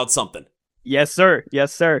figure out something. Yes, sir.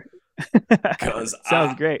 Yes, sir.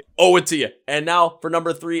 Sounds great. Owe it to you. And now for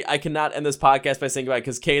number 3, I cannot end this podcast by saying goodbye,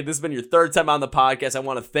 because Cade, this has been your 3rd time on the podcast. I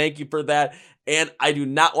want to thank you for that. And I do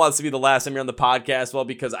not want this to be the last time you're on the podcast,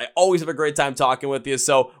 because I always have a great time talking with you.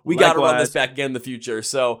 So we got to run this back again in the future.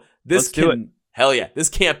 So this hell yeah, this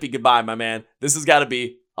can't be goodbye, my man. This has got to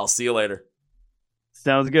be, I'll see you later.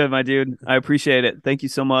 Sounds good, my dude. I appreciate it. Thank you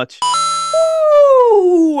so much.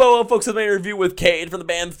 Well, folks, that's my interview with Cade from the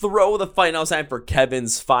band Throw the Fight. Now it's time for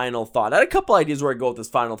Kevin's final thought. I had a couple ideas where I go with this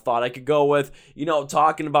final thought. I could go with,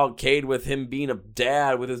 talking about Cade with him being a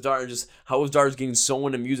dad with his daughter, just how his daughter's getting so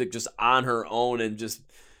into music just on her own, and just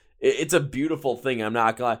It's a beautiful thing. I'm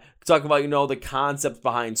not going to talk about, the concepts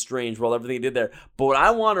behind Strange World, everything he did there. But what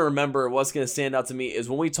I want to remember, what's going to stand out to me, is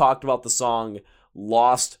when we talked about the song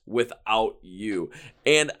Lost Without You.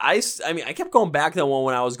 And I kept going back to that one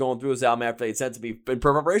when I was going through his album after they sent to me in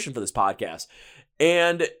preparation for this podcast.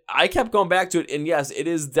 And I kept going back to it, and yes, it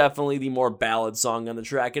is definitely the more ballad song on the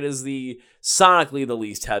track. It is sonically the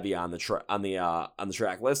least heavy on the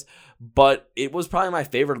track list, but it was probably my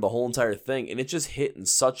favorite of the whole entire thing, and it just hit in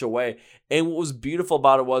such a way. And what was beautiful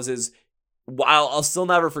about it is, while I'll still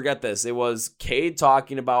never forget this, it was Cade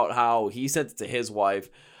talking about how he sent it to his wife.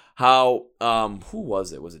 How who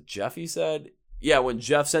was it? Was it Jeff? He said, yeah, when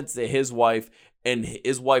Jeff sent it to his wife, and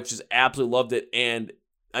his wife just absolutely loved it. And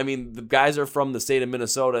I mean, the guys are from the state of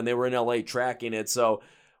Minnesota, and they were in LA tracking it. So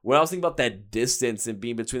when I was thinking about that distance and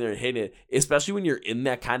being between there and hitting it, especially when you're in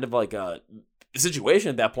that kind of like a situation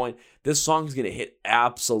at that point, this song's going to hit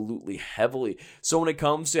absolutely heavily. So when it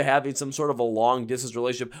comes to having some sort of a long distance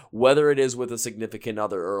relationship, whether it is with a significant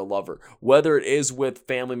other or a lover, whether it is with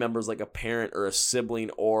family members like a parent or a sibling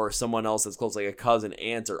or someone else that's close like a cousin,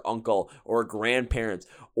 aunt or uncle or grandparents,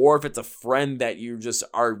 or if it's a friend that you just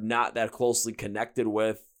are not that closely connected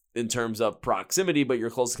with in terms of proximity, but you're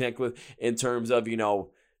closely connected with in terms of,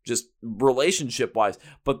 just relationship wise,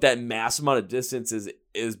 but that mass amount of distance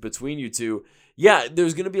is between you two. Yeah,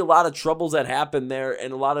 there's going to be a lot of troubles that happen there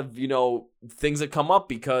and a lot of, things that come up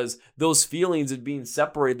because those feelings of being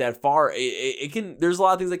separated that far, there's a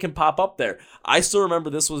lot of things that can pop up there. I still remember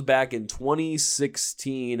this was back in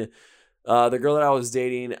 2016. The girl that I was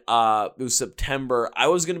dating, it was September. I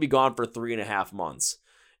was going to be gone for 3.5 months.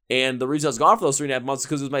 And the reason I was gone for those 3.5 months is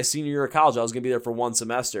because it was my senior year of college. I was going to be there for one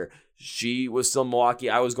semester. She was still in Milwaukee.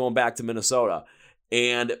 I was going back to Minnesota.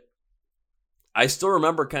 And I still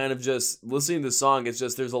remember kind of just listening to the song. It's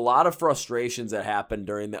just there's a lot of frustrations that happen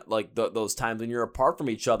during that, like those times when you're apart from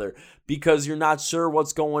each other because you're not sure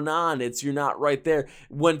what's going on. You're not right there.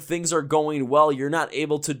 When things are going well, you're not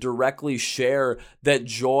able to directly share that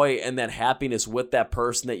joy and that happiness with that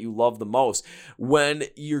person that you love the most. When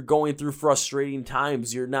you're going through frustrating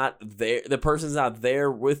times, you're not there. The person's not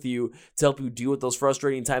there with you to help you deal with those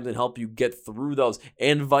frustrating times and help you get through those,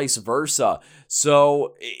 and vice versa.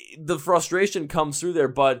 So the frustration comes through there,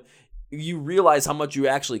 but you realize how much you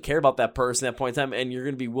actually care about that person at that point in time, and you're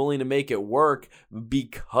going to be willing to make it work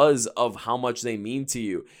because of how much they mean to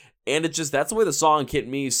you. And that's the way the song hit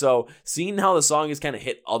me. So seeing how the song has kind of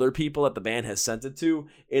hit other people that the band has sent it to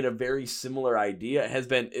in a very similar idea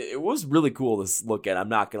it was really cool to look at. I'm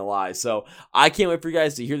not going to lie. So I can't wait for you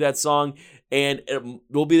guys to hear that song. And it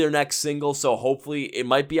will be their next single, so hopefully it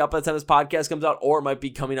might be up by the time this podcast comes out, or it might be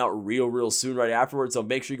coming out real soon right afterwards, so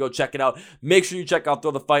make sure you go check it out. Make sure you check out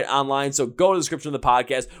Throw the Fight online, so go to the description of the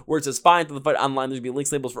podcast where it says Find Throw the Fight online. There's going to be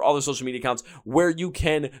links, labels for all their social media accounts where you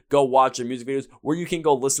can go watch their music videos, where you can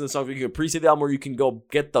go listen to the songs, where you can appreciate the album, where you can go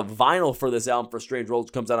get the vinyl for this album for Strange World,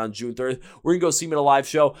 which comes out on June 30th, where you can go see me at a live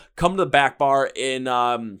show. Come to the Back Bar in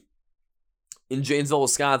Janesville,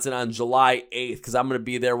 Wisconsin on July 8th, because I'm going to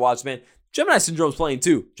be there. Watch, man. Gemini Syndrome's playing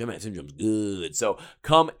too. Gemini Syndrome's good. So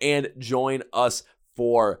come and join us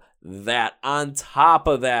for that. On top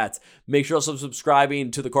of that, make sure also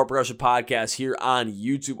subscribing to the Chord Progression Podcast here on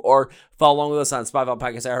YouTube, or follow along with us on Spotify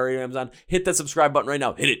Podcast, iHeartRadio, Amazon. Hit that subscribe button right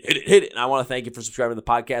now. Hit it. And I want to thank you for subscribing to the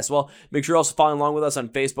podcast. Well, make sure you're also following along with us on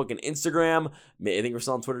Facebook and Instagram. I think we're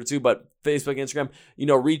still on Twitter too, but Facebook, Instagram,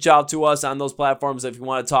 reach out to us on those platforms if you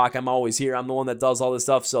want to talk. I'm always here. I'm the one that does all this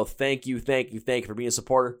stuff. So thank you for being a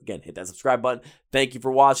supporter. Again, hit that subscribe button. Thank you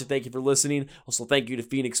for watching. Thank you for listening. Also, thank you to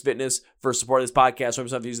Phoenix Fitness for supporting this podcast.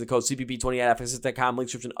 Remember, using the code CPP20 at FXS.com, link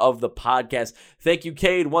description of the podcast. Thank you,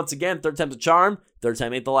 Cade. Once again, third time's a charm. Third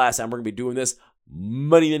time ain't the last time. We're going to be doing this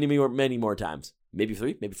many more times. Maybe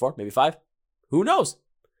 3, maybe 4, maybe 5. Who knows?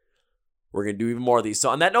 We're going to do even more of these. So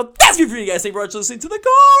on that note, that's it for you guys. Thank you very much for listening to the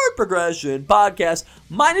Chord Progression Podcast.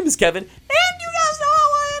 My name is Kevin, and you guys know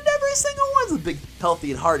how I end every single one. It's big,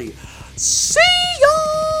 healthy, and hearty. See ya!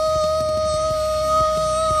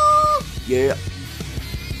 Yeah.